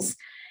wheels,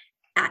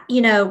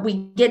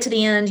 we get to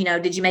the end,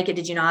 did you make it?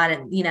 Did you not?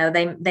 And,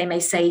 they may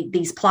say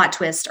these plot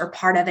twists are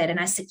part of it. And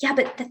I said, yeah,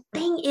 but the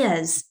thing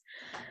is,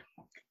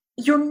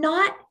 you're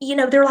not,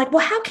 they're like,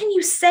 well, how can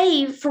you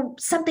save for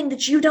something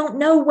that you don't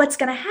know what's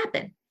going to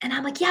happen? And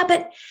I'm like, yeah,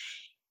 but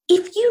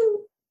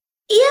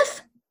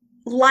if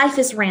life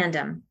is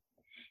random,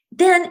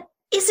 then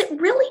is it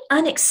really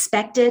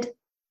unexpected?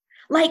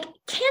 Like,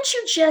 can't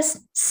you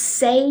just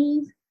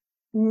save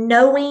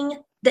knowing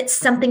that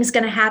something's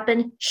going to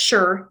happen?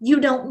 Sure, you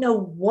don't know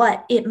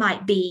what it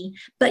might be,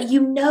 but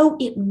you know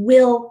it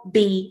will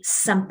be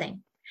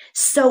something.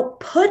 So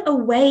put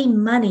away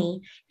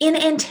money in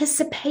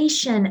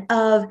anticipation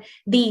of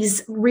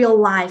these real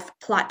life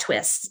plot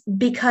twists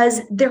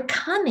because they're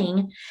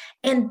coming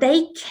and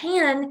they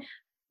can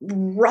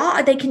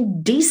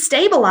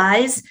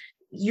destabilize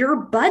your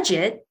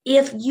budget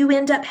if you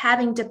end up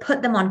having to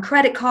put them on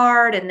credit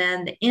card and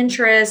then the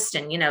interest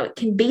and, it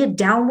can be a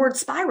downward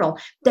spiral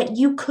that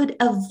you could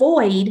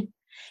avoid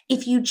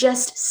if you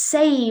just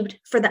saved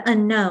for the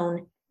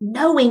unknown,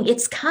 knowing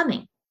it's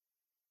coming.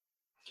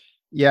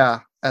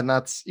 Yeah. And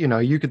that's,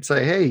 you could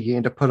say, hey, you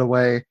need to put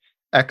away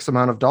X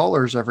amount of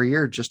dollars every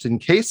year just in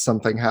case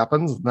something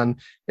happens. And then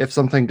if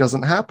something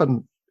doesn't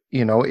happen,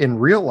 in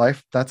real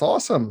life, that's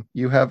awesome.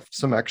 You have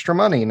some extra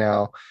money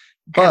now.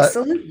 But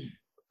absolutely.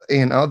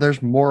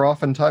 There's more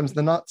oftentimes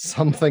than not,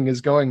 something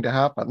is going to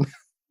happen.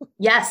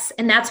 Yes.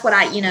 And that's what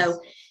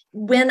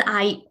when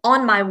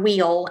on my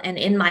wheel and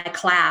in my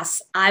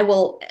class, I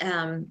will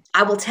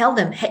tell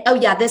them, hey, oh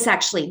yeah, this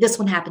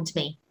one happened to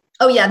me.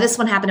 Oh yeah, this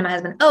one happened to my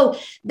husband. Oh,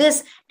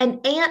 an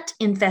ant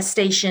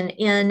infestation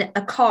in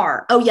a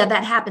car. Oh yeah,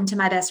 that happened to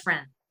my best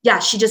friend. Yeah,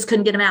 she just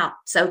couldn't get them out.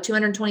 So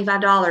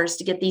 $225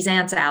 to get these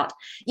ants out.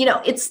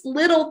 It's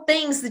little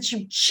things that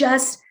you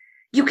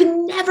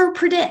can never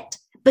predict.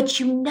 But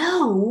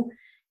something.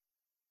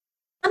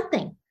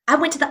 I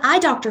went to the eye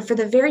doctor for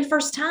the very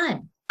first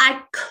time.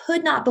 I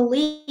could not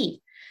believe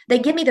they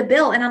give me the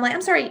bill. And I'm like,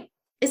 I'm sorry,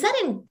 is that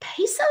in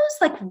pesos?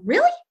 Like,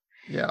 really?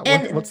 Yeah.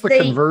 What's the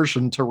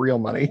conversion to real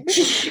money?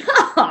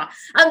 Yeah,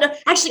 I'm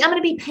going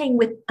to be paying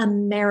with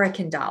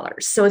American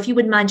dollars. So if you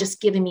wouldn't mind just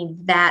giving me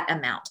that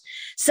amount.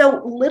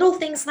 So little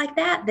things like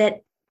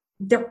that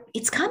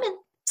it's coming.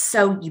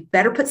 So you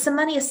better put some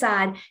money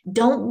aside.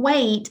 Don't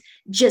wait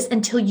just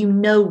until you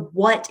know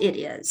what it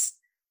is.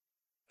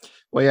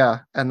 Well, yeah.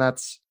 And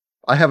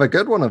I have a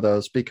good one of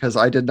those because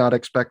I did not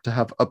expect to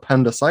have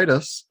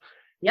appendicitis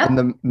in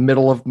the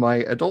middle of my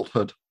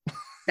adulthood.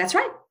 That's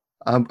right.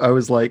 I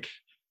was like,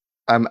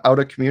 I'm out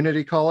of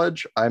community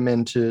college. I'm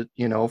into,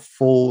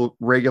 full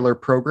regular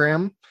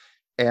program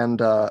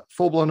and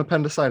full-blown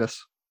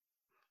appendicitis.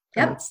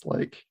 Yep. And it's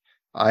like,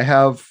 I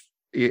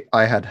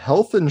had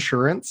health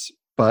insurance,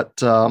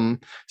 but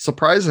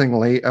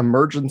surprisingly,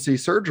 emergency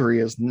surgery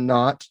is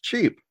not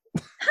cheap.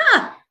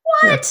 Huh?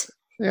 What?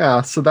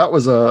 Yeah. So that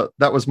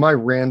was my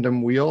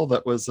random wheel.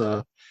 That was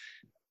a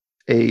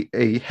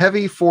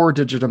heavy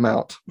 4-digit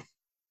amount.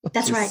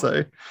 That's right.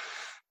 Say.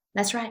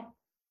 That's right.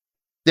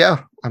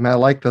 Yeah. I mean, I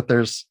like that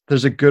there's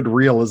a good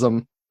realism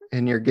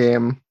in your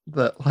game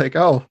that like,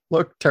 oh,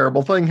 look,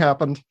 terrible thing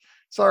happened.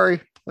 Sorry.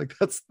 Like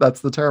that's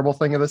the terrible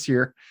thing of this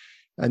year.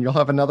 And you'll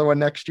have another one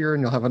next year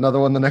and you'll have another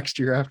one the next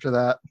year after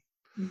that.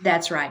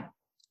 That's right.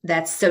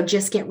 So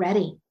just get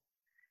ready.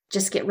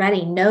 Just get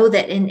ready. Know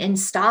that and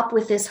stop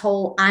with this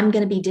whole, I'm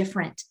going to be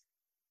different,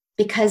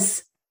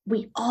 because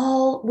we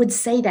all would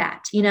say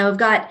that. I've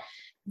got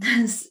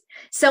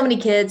so many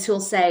kids who'll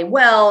say,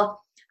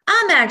 well,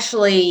 I'm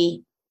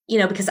actually,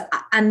 because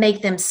I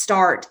make them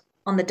start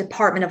on the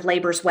Department of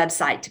Labor's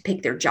website to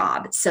pick their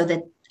job so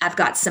that I've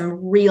got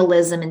some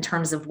realism in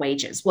terms of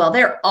wages. Well,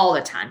 they're all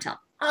the time telling,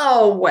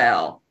 oh,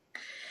 well,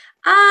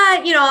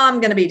 I'm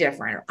going to be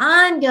different.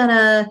 I'm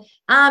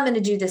going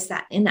to do this,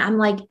 that. And I'm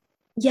like,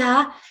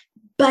 yeah,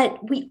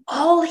 but we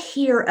all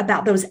hear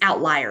about those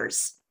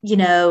outliers,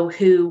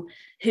 who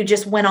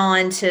just went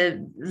on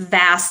to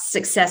vast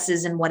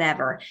successes and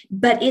whatever.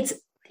 But it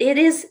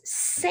is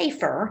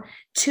safer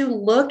to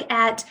look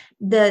at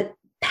the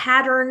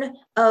pattern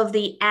of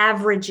the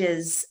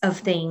averages of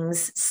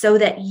things so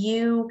that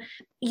you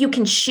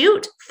can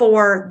shoot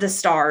for the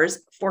stars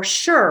for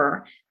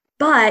sure,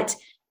 but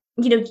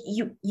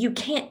you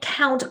can't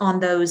count on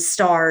those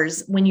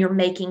stars when you're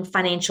making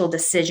financial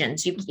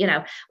decisions.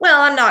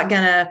 Well, I'm not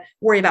going to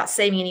worry about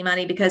saving any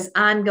money because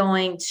I'm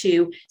going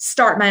to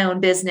start my own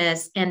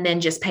business and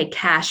then just pay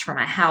cash for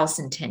my house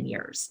in 10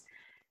 years.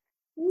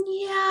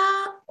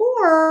 Yeah.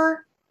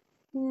 Or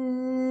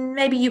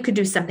maybe you could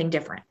do something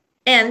different.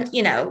 And,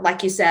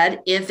 like you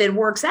said, if it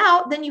works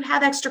out, then you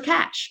have extra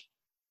cash.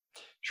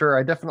 Sure,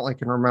 I definitely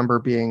can remember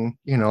being,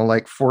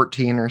 like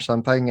 14 or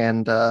something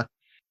and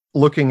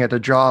looking at a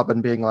job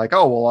and being like,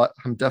 oh, well,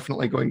 I'm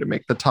definitely going to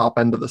make the top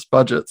end of this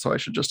budget. So I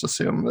should just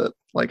assume that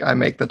like I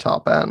make the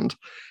top end.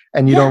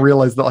 And you don't Yeah,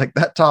 realize that like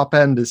that top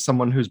end is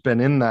someone who's been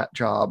in that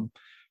job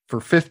for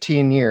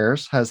 15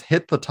 years, has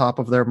hit the top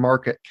of their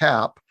market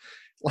cap.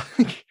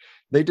 Like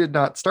they did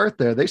not start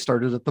there. They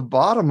started at the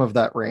bottom of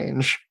that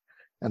range.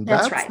 And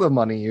that's that's right. the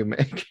money you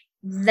make.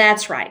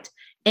 That's right.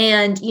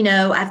 And,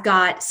 I've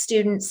got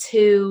students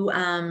who,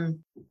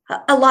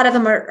 a lot of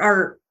them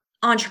are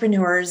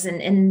entrepreneurs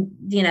and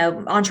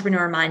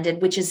entrepreneur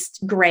minded, which is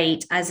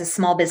great. As a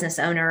small business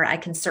owner, I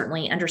can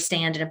certainly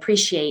understand and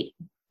appreciate.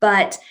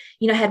 But,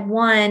 I had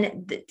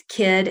one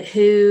kid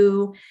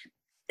who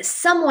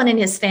someone in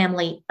his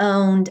family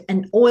owned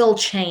an oil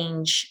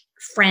change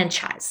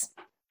franchise.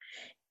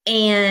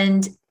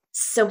 And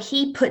so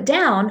he put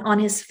down on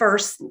his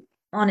first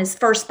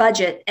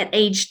budget at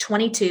age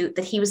 22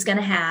 that he was going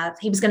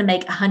to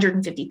make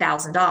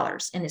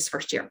 $150,000 in his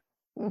first year.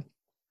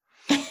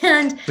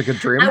 And It's a good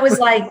dream. I was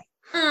like,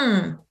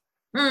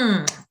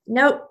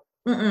 nope,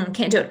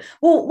 can't do it.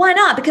 Well, why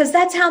not? Because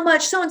that's how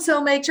much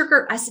so-and-so makes.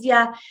 I said,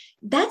 yeah,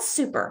 that's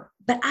super.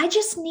 But I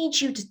just need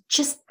you to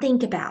just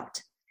think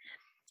about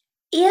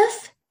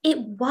if it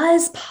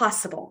was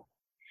possible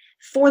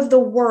for the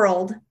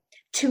world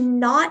to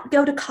not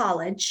go to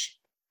college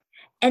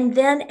and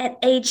then at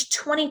age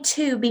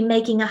 22 be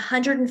making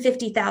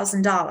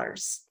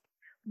 $150,000,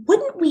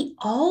 wouldn't we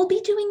all be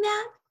doing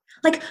that?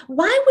 Like,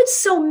 why would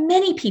so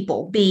many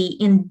people be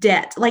in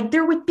debt? Like,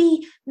 there would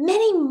be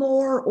many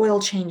more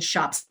oil change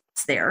shops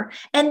there.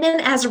 And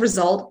then as a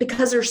result,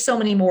 because there's so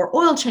many more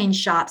oil change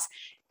shops,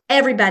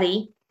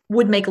 everybody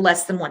would make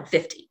less than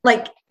 150.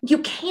 Like, you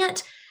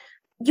can't,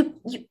 you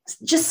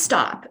just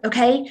stop,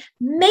 okay?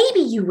 Maybe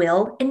you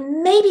will,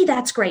 and maybe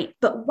that's great,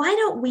 but why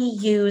don't we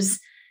use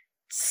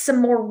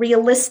some more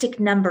realistic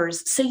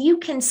numbers so you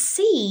can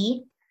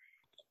see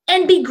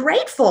and be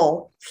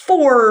grateful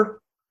for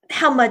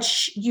how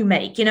much you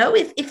make.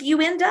 If you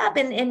end up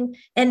and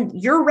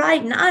you're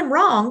right and I'm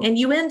wrong, and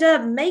you end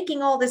up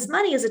making all this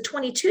money as a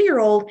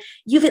 22-year-old,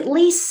 you've at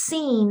least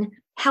seen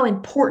how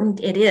important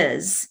it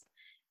is.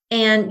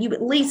 And you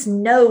at least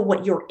know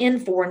what you're in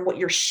for and what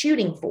you're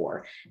shooting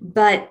for.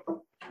 But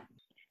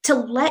to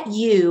let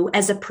you,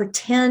 as a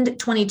pretend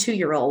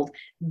 22-year-old,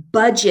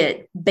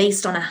 budget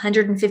based on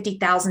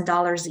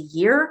 $150,000 a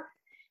year,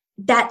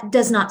 that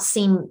does not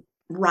seem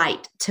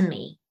right to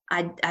me.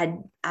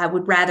 I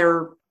would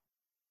rather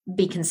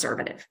be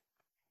conservative.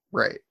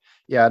 Right.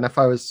 Yeah. And if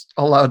I was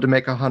allowed to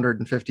make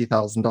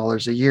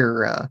 $150,000 a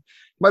year,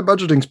 my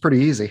budgeting's pretty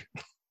easy.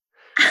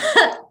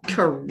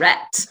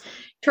 Correct.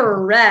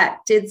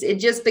 It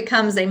just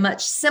becomes a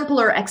much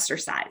simpler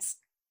exercise.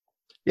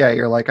 Yeah.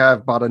 You're like,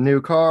 I've bought a new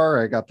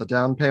car. I got the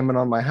down payment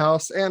on my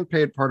house and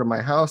paid part of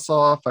my house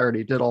off. I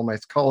already did all my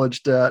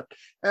college debt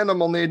and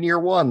I'm only in year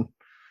one.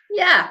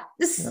 Yeah.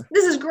 This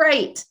is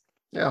great.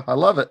 Yeah, I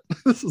love it.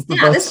 This is the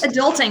This best.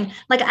 adulting,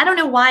 like, I don't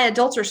know why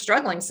adults are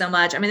struggling so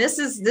much. I mean,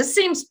 this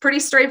seems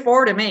pretty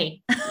straightforward to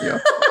me. Yeah.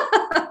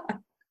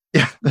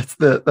 Yeah, that's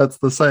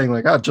the saying,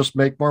 like, just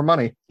make more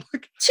money.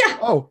 Like, Yeah.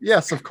 oh,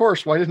 yes, of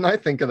course. Why didn't I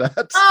think of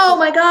that? Oh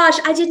my gosh,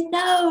 I didn't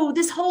know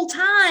this whole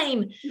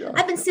time. Yeah.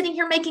 I've been sitting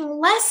here making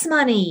less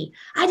money.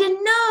 I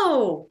didn't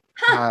know.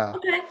 Ah,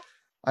 Okay.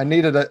 I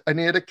needed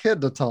a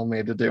kid to tell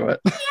me to do it.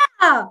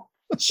 Yeah.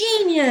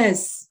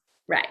 Genius.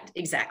 Right.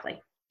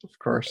 Exactly. Of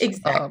course.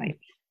 Exactly.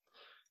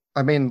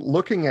 I mean,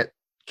 looking at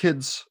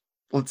kids,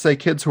 let's say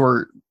kids who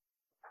are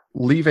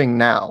leaving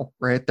now,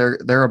 right?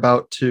 They're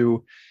about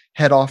to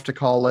head off to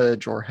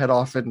college or head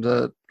off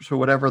into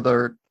whatever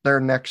their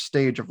next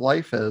stage of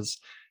life is.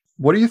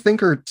 What do you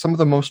think are some of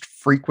the most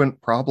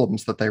frequent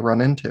problems that they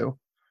run into?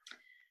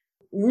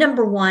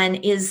 Number one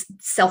is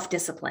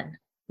self-discipline,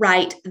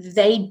 right?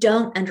 They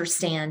don't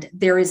understand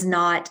there is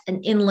not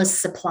an endless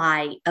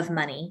supply of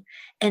money.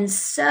 And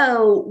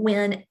so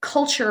when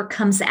culture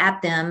comes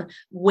at them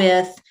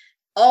with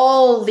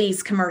all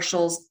these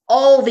commercials,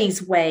 all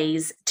these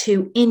ways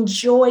to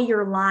enjoy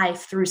your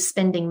life through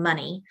spending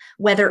money,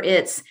 whether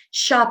it's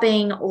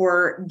shopping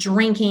or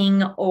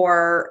drinking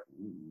or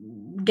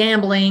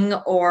gambling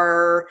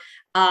or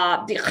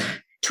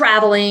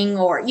traveling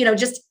or,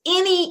 just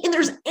and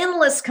there's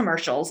endless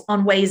commercials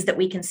on ways that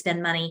we can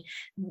spend money.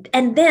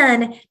 And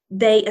then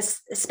they,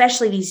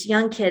 especially these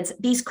young kids,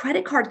 these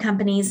credit card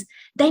companies,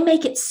 they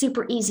make it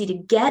super easy to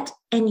get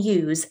and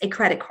use a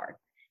credit card.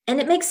 And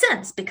it makes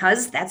sense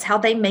because that's how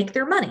they make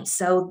their money.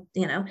 So,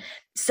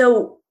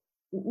 so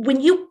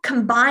when you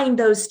combine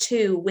those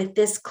two with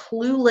this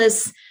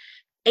clueless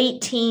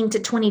 18 to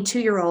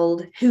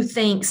 22-year-old who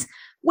thinks,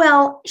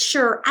 well,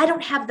 sure, I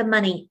don't have the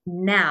money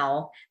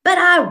now, but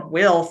I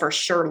will for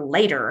sure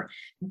later.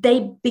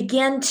 They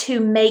begin to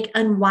make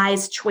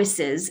unwise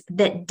choices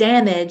that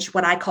damage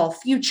what I call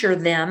future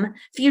them.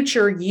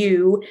 Future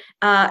you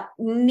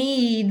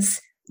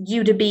needs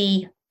you to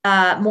be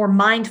more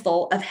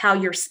mindful of how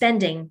you're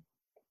spending.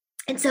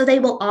 And so they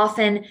will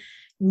often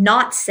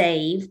not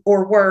save,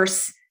 or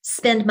worse,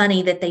 spend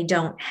money that they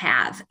don't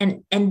have.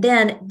 And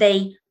then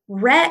they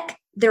wreck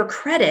their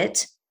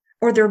credit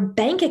or their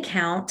bank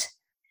account.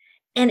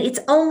 And it's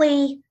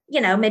only,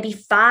 maybe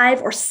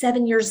 5 or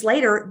 7 years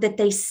later that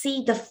they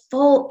see the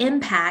full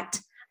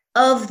impact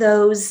of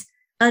those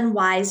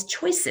unwise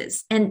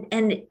choices. And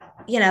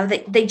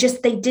they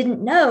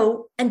didn't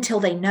know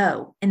until they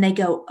know, and they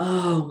go,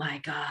 oh my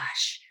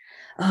gosh.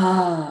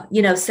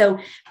 So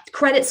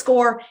credit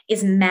score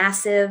is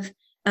massive.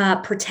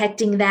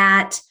 Protecting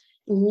that,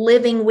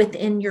 living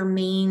within your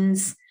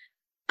means,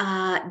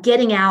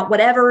 getting out,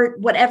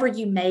 whatever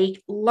you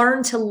make,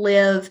 learn to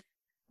live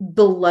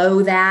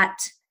below that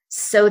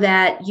so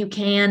that you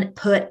can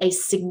put a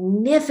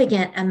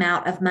significant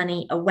amount of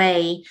money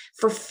away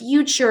for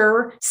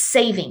future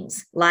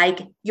savings,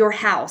 like your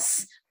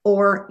house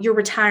or your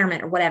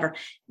retirement or whatever.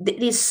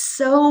 It is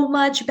so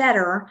much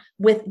better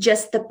with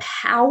just the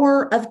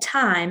power of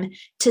time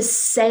to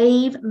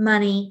save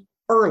money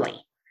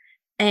early.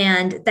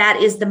 And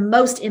that is the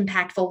most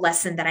impactful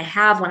lesson that I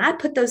have when I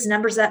put those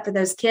numbers up for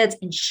those kids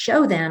and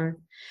show them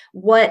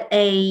what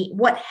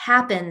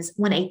happens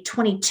when a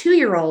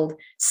 22-year-old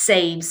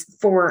saves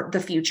for the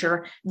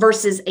future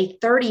versus a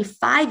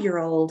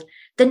 35-year-old.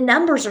 The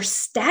numbers are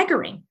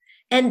staggering.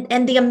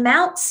 And the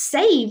amount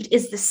saved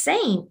is the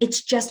same.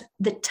 It's just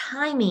the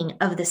timing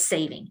of the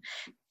saving.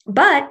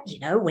 But,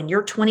 when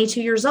you're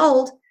 22 years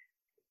old,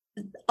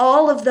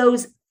 all of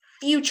those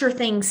future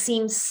things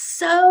seem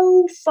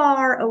so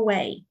far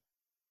away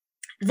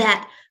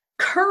that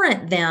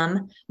current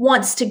them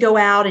wants to go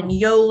out and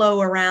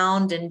YOLO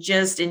around and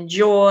just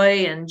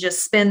enjoy and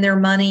just spend their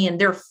money, and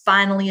they're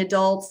finally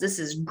adults. This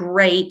is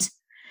great.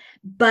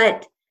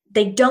 But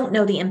they don't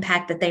know the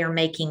impact that they are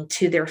making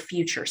to their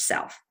future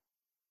self.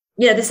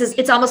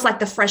 It's almost like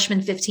the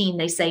freshman 15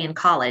 they say in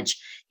college.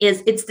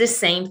 It's this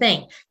same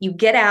thing. You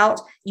get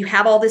out, you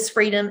have all this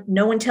freedom.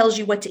 No one tells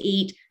you what to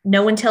eat.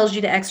 No one tells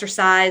you to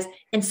exercise.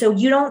 And so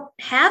you don't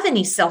have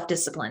any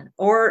self-discipline,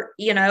 or,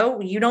 you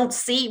don't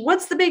see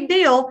what's the big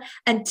deal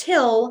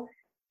until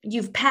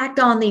you've packed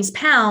on these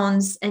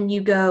pounds and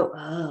you go,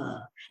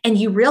 ugh, and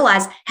you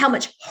realize how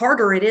much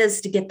harder it is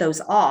to get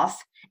those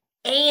off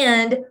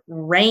and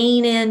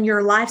rein in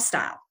your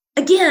lifestyle.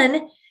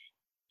 Again,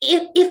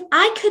 if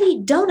I could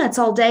eat donuts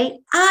all day,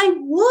 I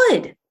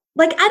would.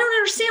 Like, I don't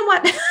understand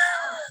why.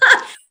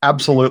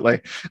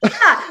 Absolutely.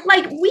 Yeah,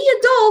 like we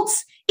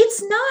adults,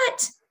 it's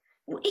not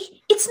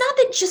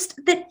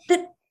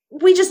that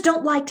we just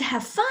don't like to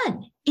have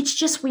fun. It's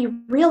just we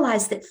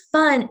realize that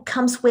fun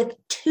comes with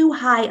too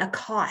high a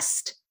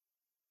cost.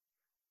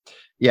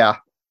 Yeah.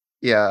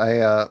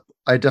 I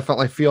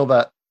definitely feel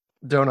that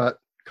donut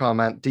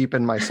comment deep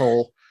in my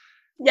soul.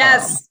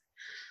 Yes.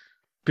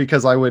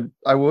 Because I would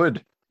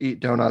eat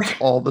donuts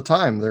all the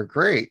time. They're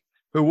great.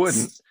 Who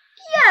wouldn't?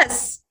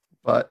 Yes.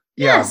 But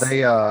yeah,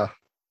 they are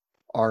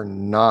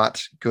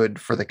not good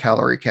for the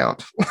calorie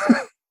count.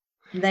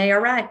 They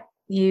are right.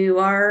 You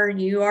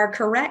are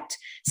correct.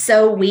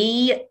 So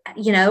we,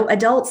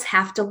 adults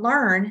have to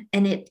learn,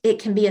 and it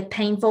can be a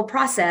painful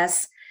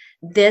process,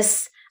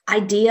 this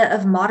idea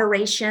of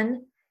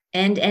moderation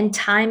and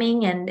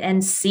timing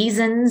and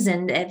seasons,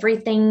 and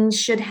everything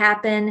should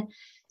happen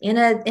in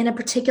a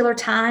particular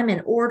time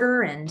and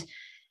order. And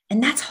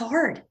that's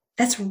hard.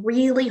 That's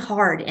really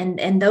hard.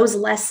 And those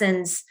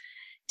lessons,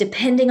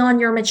 depending on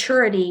your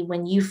maturity,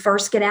 when you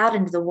first get out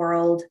into the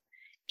world,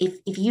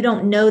 if you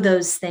don't know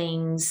those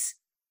things,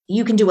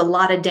 you can do a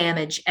lot of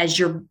damage as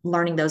you're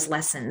learning those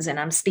lessons. And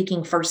I'm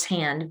speaking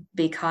firsthand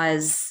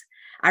because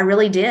I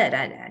really did.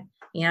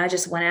 I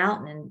just went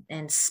out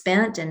and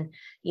spent and,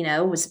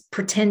 was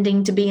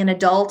pretending to be an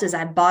adult as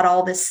I bought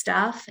all this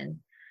stuff and,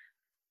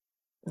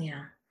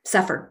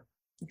 suffered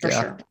for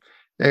sure.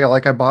 Yeah,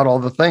 like I bought all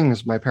the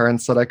things my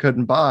parents said I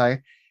couldn't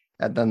buy,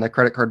 and then the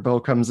credit card bill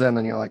comes in,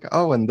 and you're like,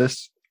 oh, and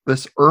this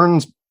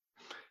earns.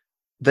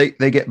 They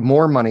get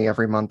more money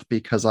every month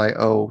because I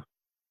owe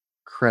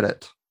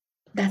credit.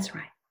 That's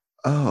right.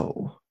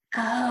 Oh.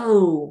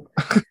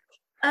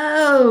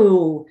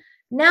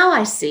 Now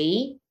I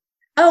see.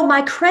 Oh,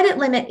 my credit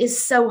limit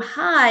is so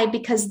high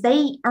because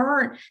they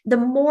earn, the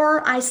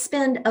more I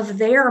spend of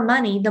their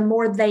money, the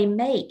more they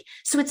make.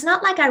 So it's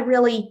not like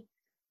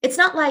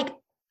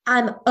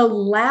I'm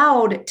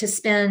allowed to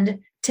spend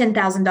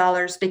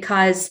 $10,000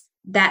 because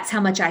that's how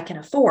much I can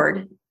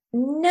afford.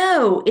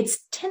 No, it's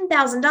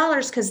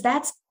 $10,000 because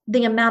that's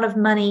the amount of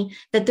money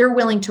that they're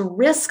willing to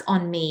risk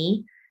on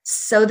me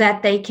so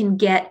that they can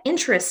get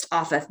interest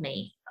off of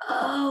me.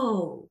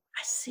 Oh,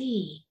 I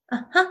see.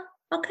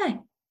 Okay.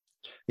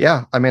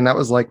 Yeah. I mean, that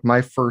was like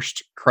my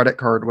first credit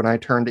card when I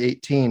turned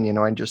 18.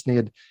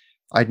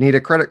 I'd need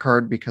a credit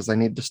card because I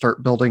need to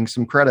start building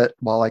some credit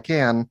while I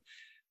can.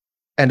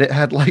 And it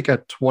had like a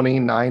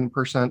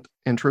 29%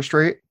 interest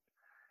rate.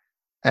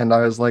 And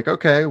I was like,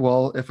 okay,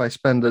 well, if I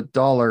spend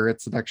 $1,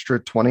 it's an extra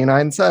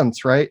 29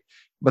 cents, right?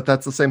 But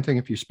that's the same thing.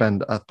 If you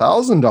spend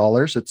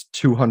 $1,000, it's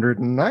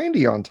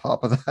 290 on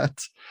top of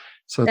that.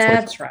 So it's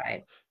that's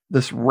right.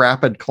 this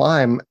rapid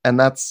climb. And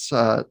that's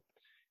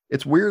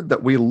it's weird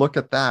that we look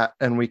at that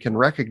and we can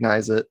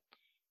recognize it,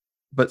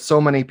 but so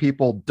many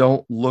people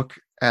don't look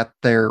at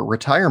their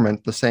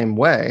retirement the same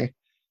way.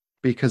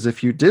 Because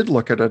if you did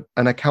look at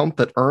an account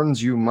that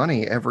earns you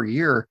money every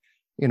year,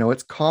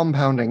 it's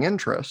compounding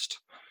interest.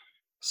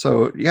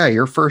 So yeah,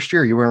 your first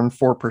year you earn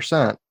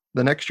 4%.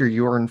 The next year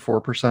you earn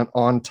 4%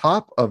 on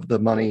top of the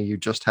money you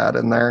just had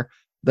in there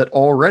that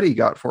already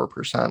got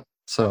 4%.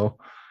 So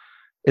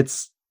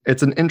it's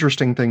an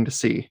interesting thing to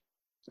see.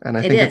 And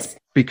I It think it's is.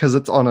 because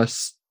it's on a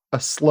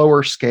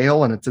slower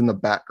scale and it's in the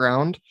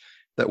background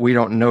that we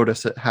don't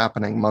notice it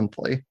happening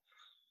monthly.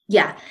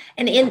 Yeah.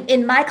 And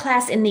in my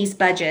class, in these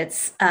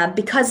budgets,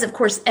 because of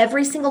course,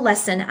 every single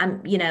lesson,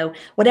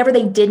 whatever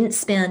they didn't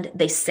spend,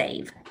 they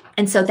save.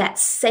 And so that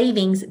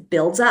savings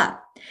builds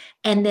up.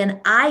 And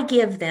then I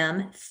give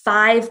them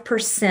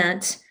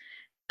 5%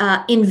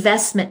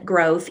 investment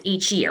growth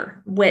each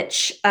year,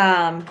 which,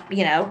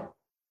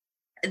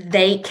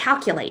 they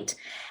calculate.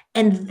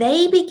 And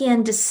they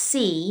begin to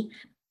see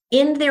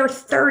in their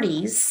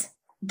 30s,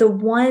 the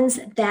ones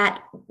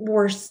that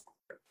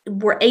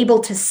were able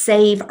to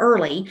save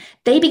early,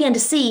 they began to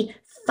see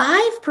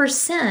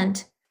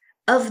 5%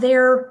 of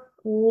their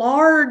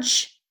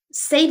large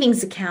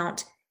savings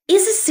account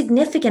is a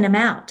significant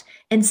amount.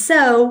 And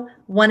so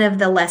one of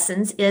the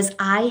lessons is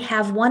I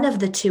have one of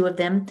the two of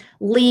them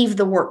leave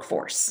the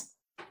workforce.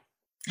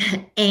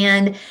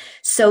 And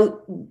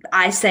so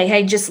I say,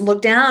 hey, just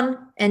look down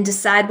and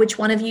decide which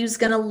one of you is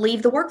going to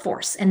leave the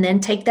workforce and then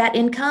take that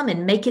income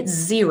and make it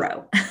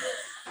zero.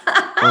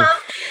 Oof.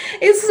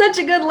 It's such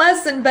a good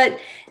lesson, but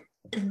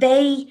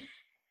the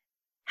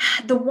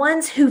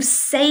ones who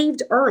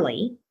saved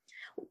early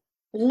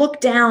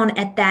look down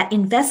at that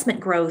investment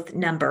growth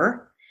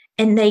number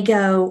and they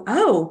go,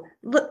 oh,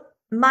 look,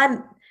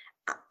 I'm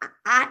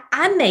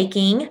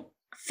making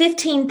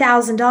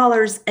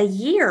 $15,000 a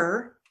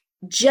year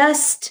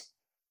just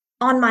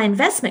on my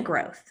investment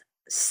growth.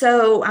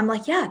 So I'm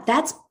like, yeah,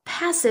 that's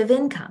passive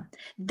income.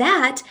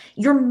 That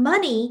your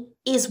money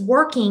is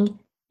working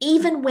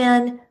even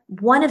when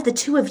one of the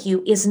two of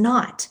you is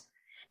not.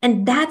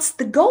 And that's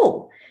the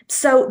goal.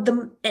 So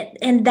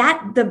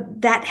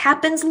that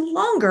happens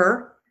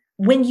longer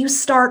when you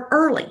start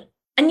early.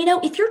 And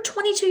if you're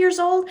 22 years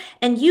old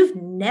and you've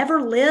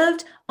never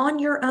lived on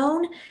your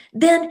own,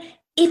 then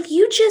if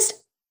you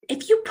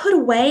put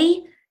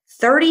away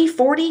 30,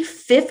 40,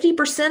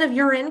 50% of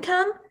your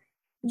income,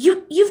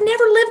 you've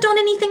never lived on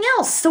anything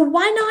else. So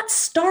why not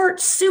start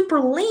super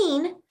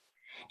lean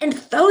and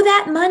throw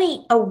that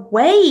money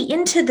away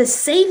into the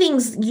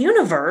savings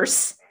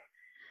universe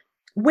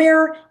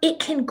where it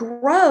can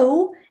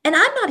grow? And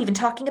I'm not even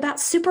talking about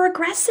super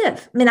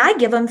aggressive. I mean, I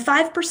give them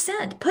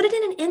 5%, put it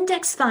in an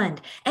index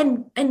fund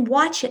and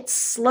watch it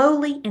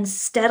slowly and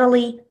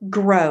steadily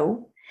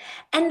grow.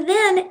 And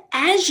then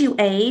as you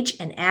age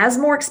and as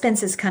more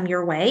expenses come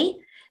your way,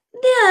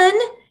 then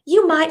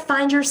you might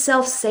find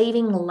yourself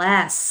saving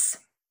less.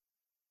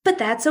 But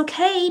that's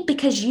okay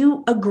because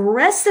you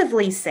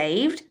aggressively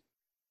saved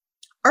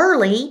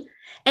early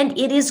and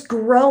it is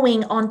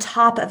growing on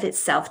top of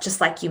itself,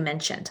 just like you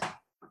mentioned.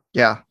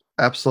 Yeah,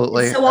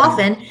 absolutely. And so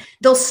often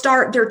they'll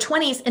start their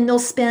 20s and they'll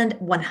spend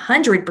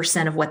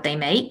 100% of what they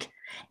make.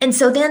 And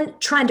so then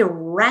trying to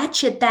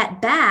ratchet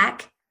that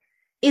back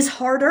is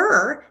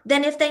harder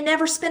than if they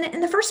never spent it in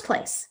the first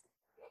place.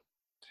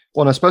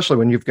 Well, and especially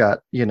when you've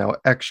got,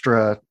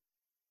 extra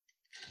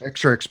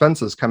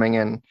expenses coming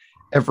in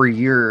every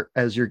year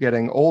as you're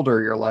getting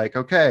older, you're like,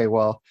 okay,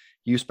 well,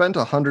 you spent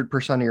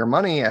 100% of your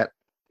money at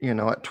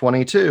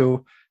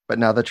 22, but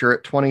now that you're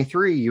at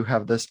 23, you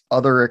have this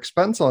other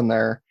expense on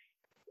there.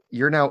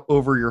 You're now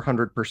over your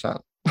 100%.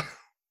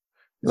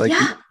 Like,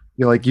 Yeah,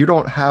 you're like, you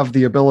don't have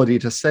the ability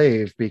to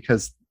save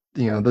because,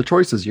 the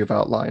choices you've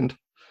outlined.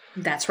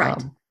 that's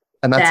right.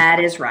 And That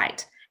is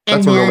right.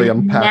 And that's a really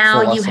then impactful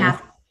now you lesson.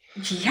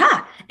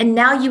 and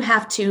now you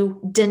have to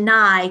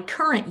deny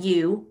current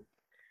you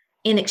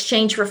in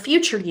exchange for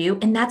future you.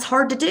 And that's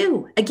hard to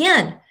do.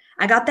 Again,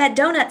 I got that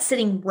donut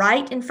sitting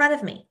right in front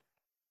of me.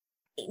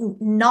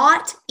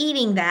 Not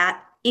eating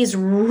that is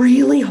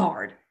really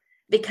hard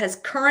because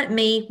current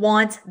me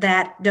wants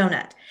that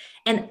donut.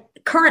 And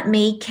current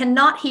me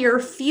cannot hear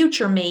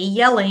future me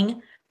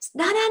yelling,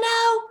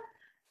 no,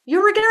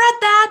 you regret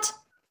that.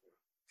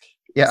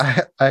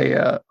 Yeah,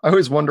 I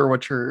always wonder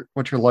what your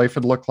life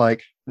would look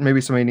like.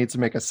 Maybe somebody needs to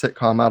make a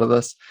sitcom out of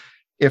this.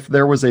 If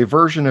there was a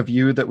version of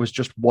you that was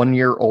just 1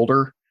 year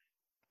older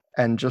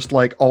and just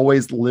like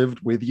always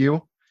lived with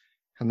you,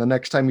 and the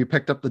next time you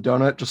picked up the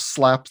donut, just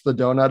slaps the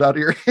donut out of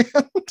your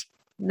hand.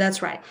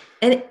 That's right.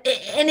 And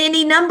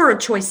any number of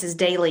choices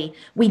daily,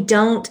 we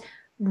don't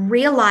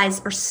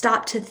realize or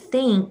stop to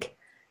think.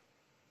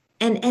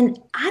 And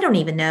I don't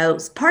even know.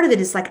 Part of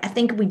it is like I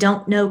think we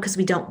don't know because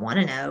we don't want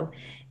to know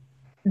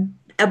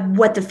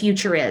what the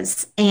future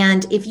is.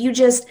 And if you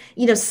just,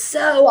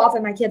 so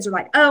often my kids are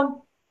like,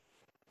 oh,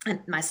 and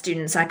my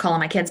students, I call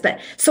them my kids, but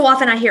so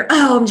often I hear,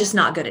 oh, I'm just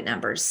not good at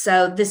numbers.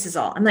 So this is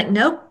all. I'm like,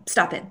 nope,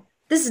 stop it.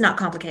 This is not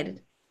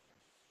complicated.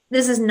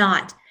 This is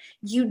not.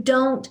 You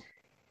don't,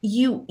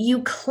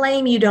 you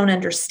claim you don't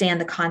understand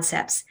the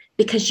concepts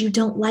because you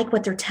don't like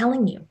what they're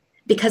telling you.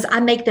 Because I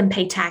make them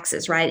pay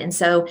taxes, right? And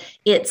so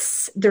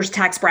there's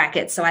tax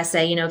brackets. So I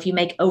say, if you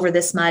make over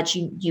this much,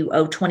 you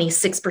owe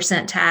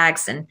 26%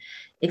 tax. And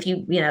if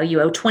you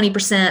owe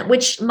 20%,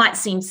 which might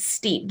seem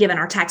steep given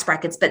our tax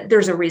brackets, but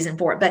there's a reason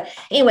for it. But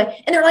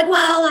anyway, and they're like,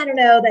 well, I don't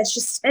know. It's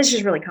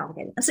just really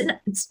complicated. I said, no,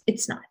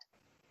 it's not.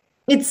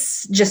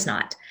 It's just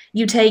not.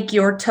 You take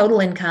your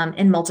total income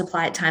and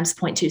multiply it times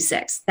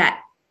 0.26.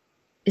 That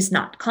is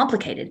not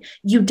complicated.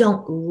 You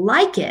don't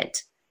like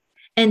it.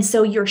 And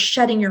so you're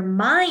shutting your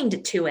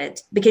mind to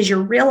it because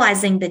you're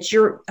realizing that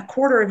you're a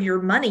quarter of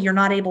your money you're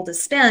not able to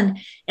spend.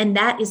 And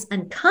that is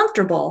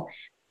uncomfortable.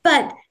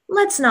 But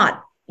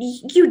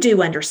you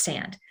do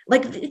understand.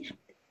 Like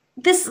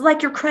this,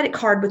 like your credit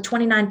card with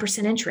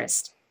 29%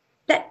 interest.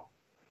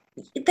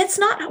 That's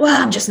not,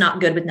 well, I'm just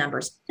not good with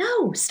numbers.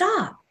 No,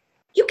 stop.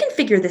 You can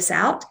figure this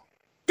out.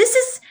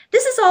 This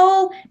is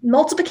all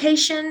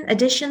multiplication,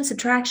 addition,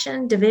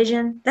 subtraction,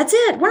 division. That's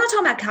it. We're not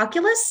talking about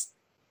calculus.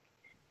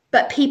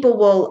 But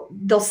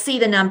they'll see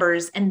the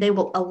numbers and they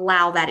will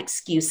allow that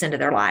excuse into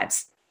their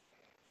lives.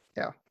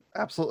 Yeah,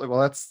 absolutely. Well,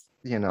 that's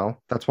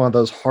one of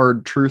those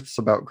hard truths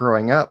about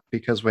growing up,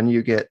 because when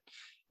you get,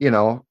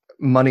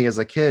 money as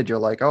a kid, you're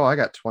like, oh, I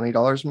got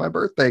 $20 in my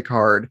birthday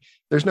card.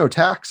 There's no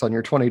tax on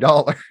your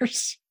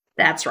 $20.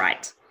 That's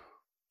right.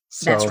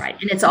 So, that's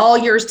right. And it's all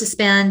yours to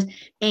spend.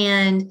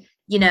 And,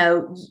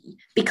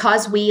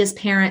 because we as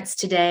parents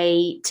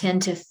today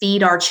tend to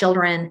feed our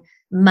children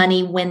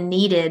money when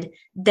needed,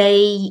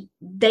 they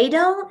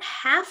don't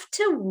have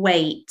to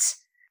wait.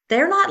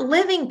 They're not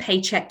living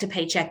paycheck to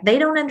paycheck. They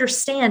don't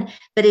understand.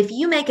 But if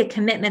you make a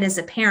commitment as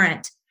a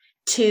parent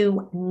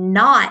to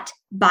not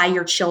buy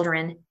your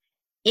children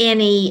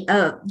any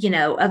of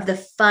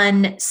the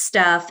fun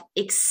stuff,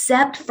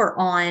 except for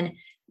on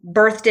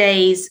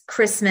birthdays,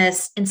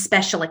 Christmas, and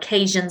special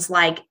occasions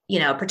like,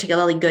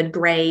 particularly good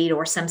grade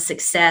or some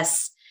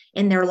success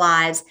in their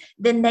lives,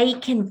 then they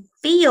can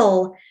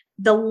feel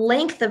the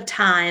length of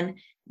time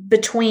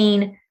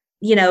between,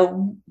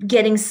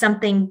 getting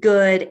something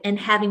good and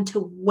having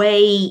to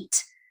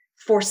wait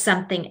for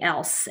something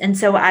else. And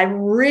so I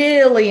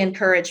really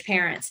encourage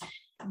parents,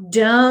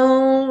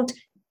 don't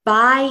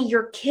buy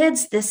your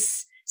kids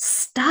this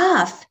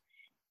stuff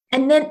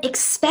and then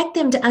expect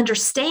them to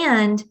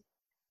understand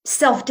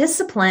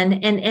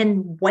self-discipline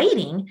and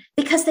waiting,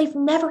 because they've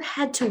never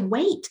had to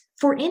wait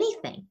for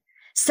anything.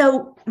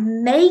 So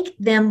make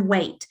them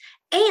wait.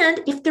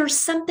 And if there's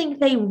something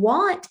they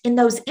want in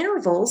those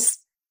intervals,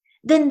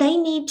 then they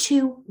need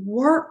to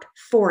work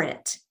for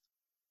it.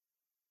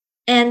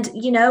 And,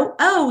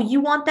 oh, you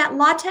want that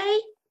latte?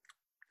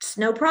 It's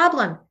no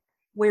problem.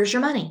 Where's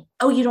your money?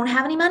 Oh, you don't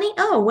have any money?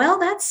 Oh, well,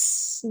 that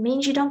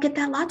means you don't get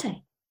that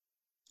latte.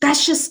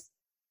 That's just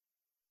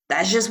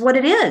what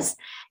it is.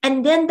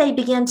 And then they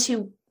begin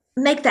to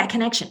make that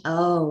connection.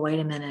 Oh, wait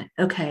a minute.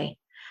 Okay.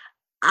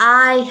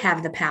 I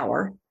have the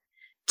power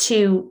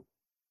to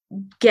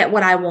get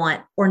what I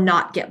want or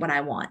not get what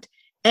I want.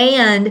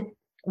 And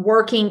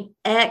working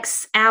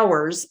X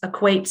hours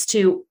equates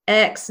to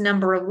X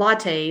number of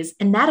lattes.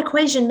 And that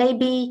equation may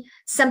be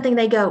something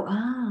they go,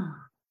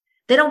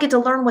 they don't get to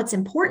learn what's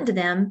important to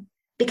them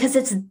because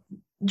it's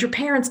your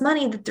parents'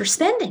 money that they're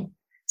spending.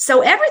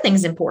 So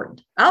everything's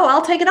important. Oh,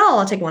 I'll take it all.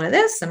 I'll take one of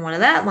this and one of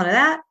that, one of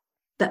that.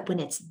 But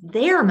when it's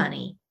their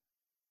money,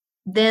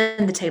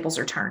 then the tables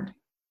are turned.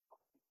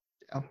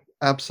 Yeah,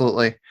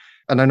 absolutely.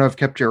 And I know I've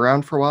kept you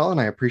around for a while, and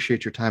I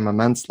appreciate your time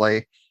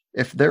immensely.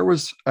 If there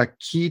was a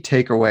key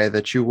takeaway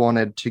that you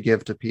wanted to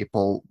give to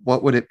people,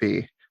 what would it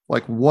be?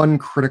 Like one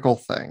critical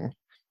thing?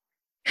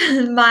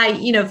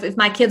 If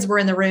my kids were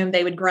in the room,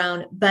 they would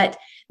groan. But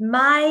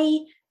my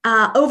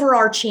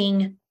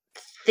overarching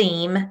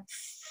theme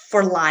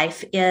for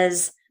life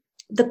is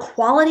the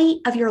quality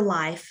of your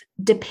life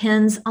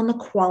depends on the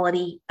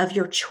quality of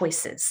your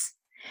choices.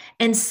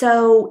 And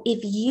so if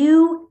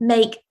you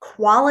make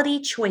quality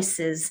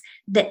choices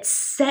that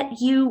set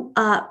you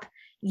up,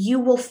 you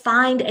will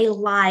find a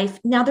life.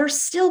 Now,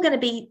 there's still going to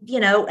be,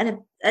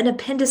 an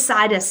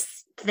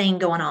appendicitis thing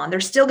going on.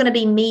 There's still going to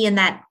be me in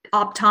that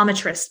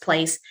optometrist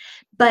place.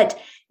 But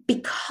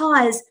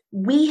because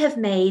we have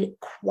made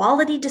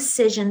quality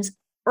decisions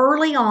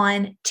early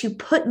on to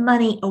put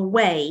money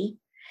away,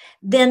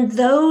 then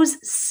those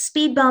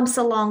speed bumps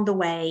along the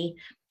way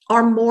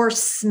are more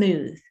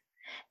smooth.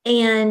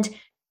 And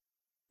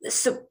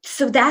so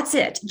that's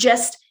it.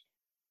 Just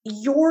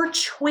your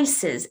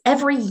choices.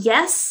 Every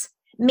yes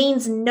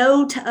means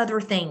no to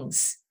other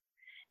things.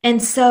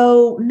 And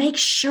so make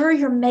sure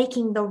you're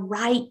making the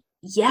right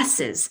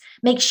yeses.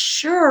 Make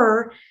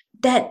sure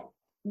that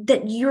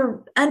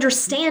you're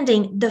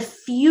understanding the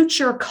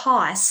future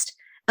cost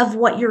of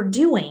what you're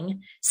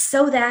doing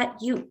so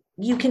that you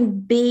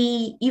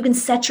can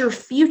set your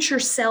future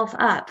self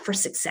up for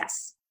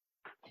success.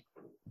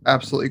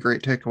 Absolutely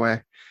great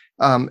takeaway.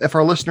 If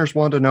our listeners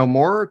want to know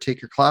more,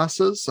 take your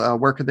classes,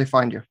 where could they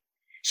find you?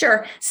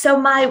 Sure. So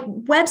my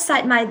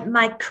website,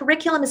 my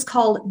curriculum is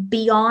called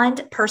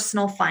Beyond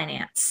Personal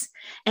Finance.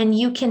 And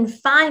you can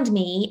find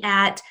me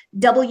at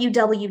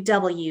www.b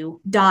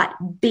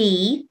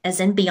as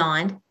in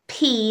beyond,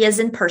 P as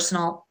in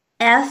personal,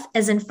 F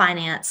as in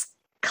finance,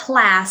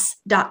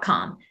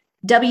 class.com.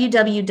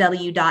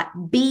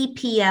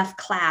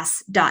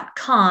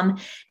 www.bpfclass.com.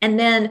 And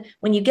then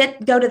when you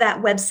go to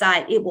that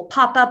website, it will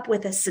pop up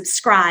with a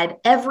subscribe.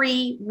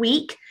 Every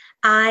week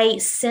I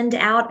send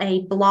out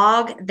a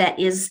blog that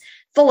is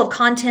full of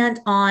content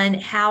on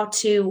how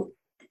to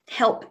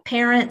help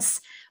parents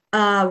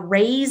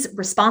raise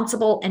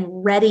responsible and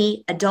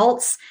ready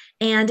adults.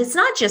 And it's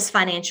not just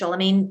financial. I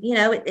mean,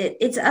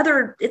 it's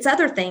other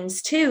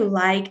things too,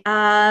 like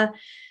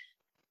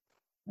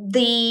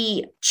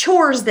the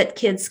chores that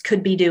kids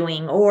could be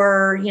doing,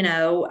 or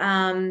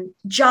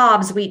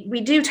jobs.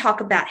 We do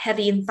talk about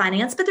heavy in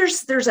finance, but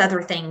there's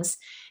other things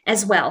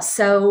as well.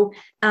 So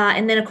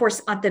and then of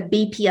course at the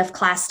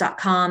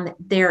bpfclass.com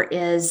there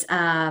is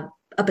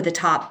up at the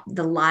top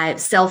the live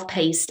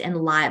self-paced and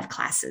live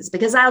classes,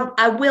 because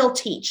I will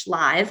teach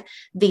live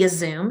via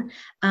Zoom,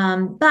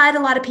 but a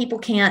lot of people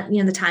can't,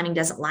 the timing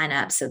doesn't line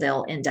up, so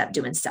they'll end up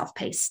doing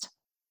self-paced.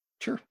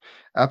 Sure.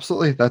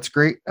 Absolutely. That's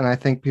great. And I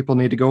think people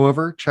need to go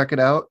over, check it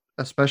out,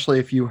 especially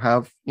if you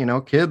have,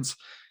 kids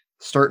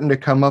starting to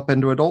come up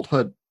into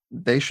adulthood.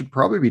 They should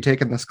probably be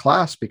taking this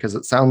class, because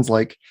it sounds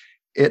like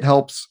it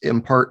helps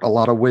impart a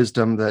lot of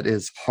wisdom that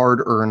is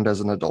hard earned as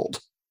an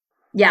adult.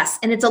 Yes.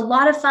 And it's a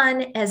lot of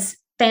fun as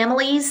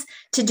families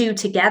to do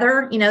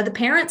together. The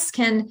parents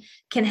can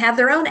have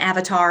their own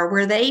avatar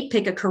where they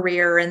pick a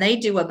career and they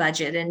do a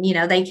budget, and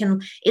they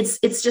can, it's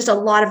just a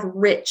lot of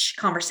rich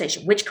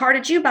conversation. Which car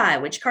did you buy?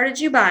 Which car did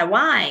you buy?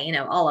 Why?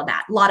 All of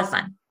that. A lot of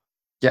fun.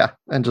 Yeah.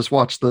 And just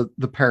watch the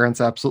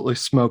parents absolutely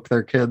smoke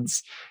their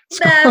kids.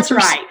 That's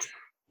right.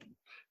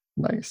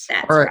 Nice.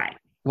 That's all right.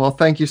 Well,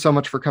 thank you so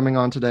much for coming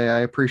on today.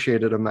 I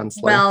appreciate it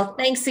immensely. Well,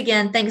 thanks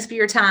again. Thanks for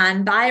your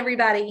time. Bye,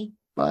 everybody.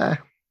 Bye.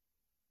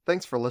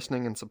 Thanks for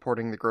listening and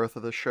supporting the growth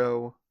of the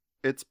show.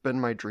 It's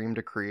been my dream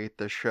to create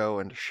this show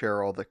and to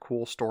share all the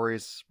cool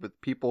stories with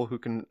people who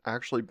can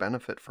actually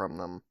benefit from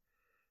them.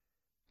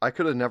 I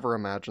could have never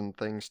imagined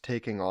things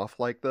taking off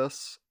like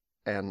this,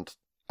 and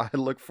I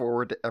look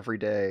forward to every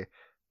day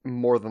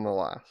more than the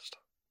last.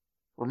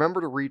 Remember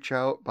to reach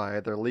out by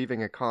either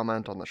leaving a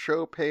comment on the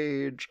show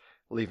page,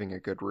 leaving a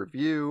good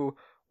review,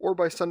 or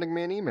by sending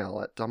me an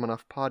email at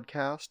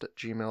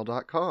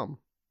dumbenoughpodcast@gmail.com.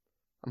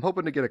 I'm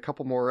hoping to get a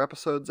couple more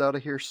episodes out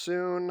of here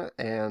soon,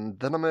 and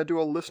then I'm going to do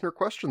a listener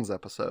questions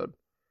episode.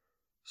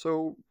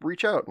 So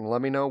reach out and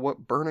let me know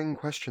what burning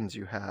questions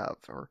you have,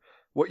 or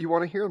what you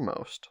want to hear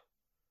most.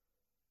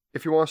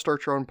 If you want to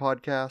start your own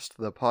podcast,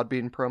 the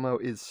Podbean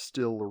promo is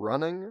still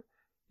running.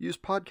 Use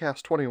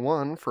Podcast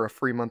 21 for a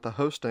free month of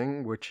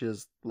hosting, which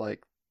is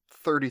like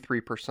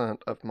 33%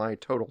 of my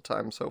total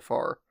time so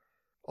far.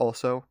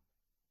 Also,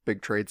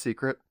 big trade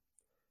secret.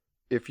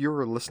 If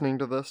you're listening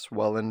to this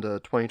well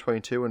into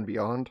 2022 and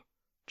beyond,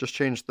 just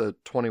change the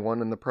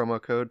 21 in the promo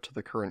code to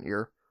the current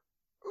year.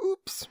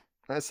 Oops,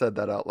 I said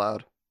that out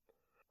loud.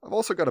 I've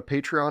also got a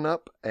Patreon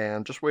up,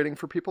 and just waiting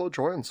for people to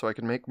join so I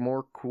can make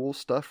more cool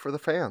stuff for the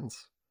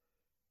fans.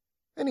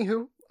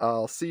 Anywho,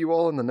 I'll see you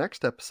all in the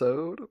next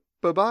episode.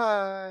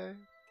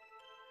 Bye-bye!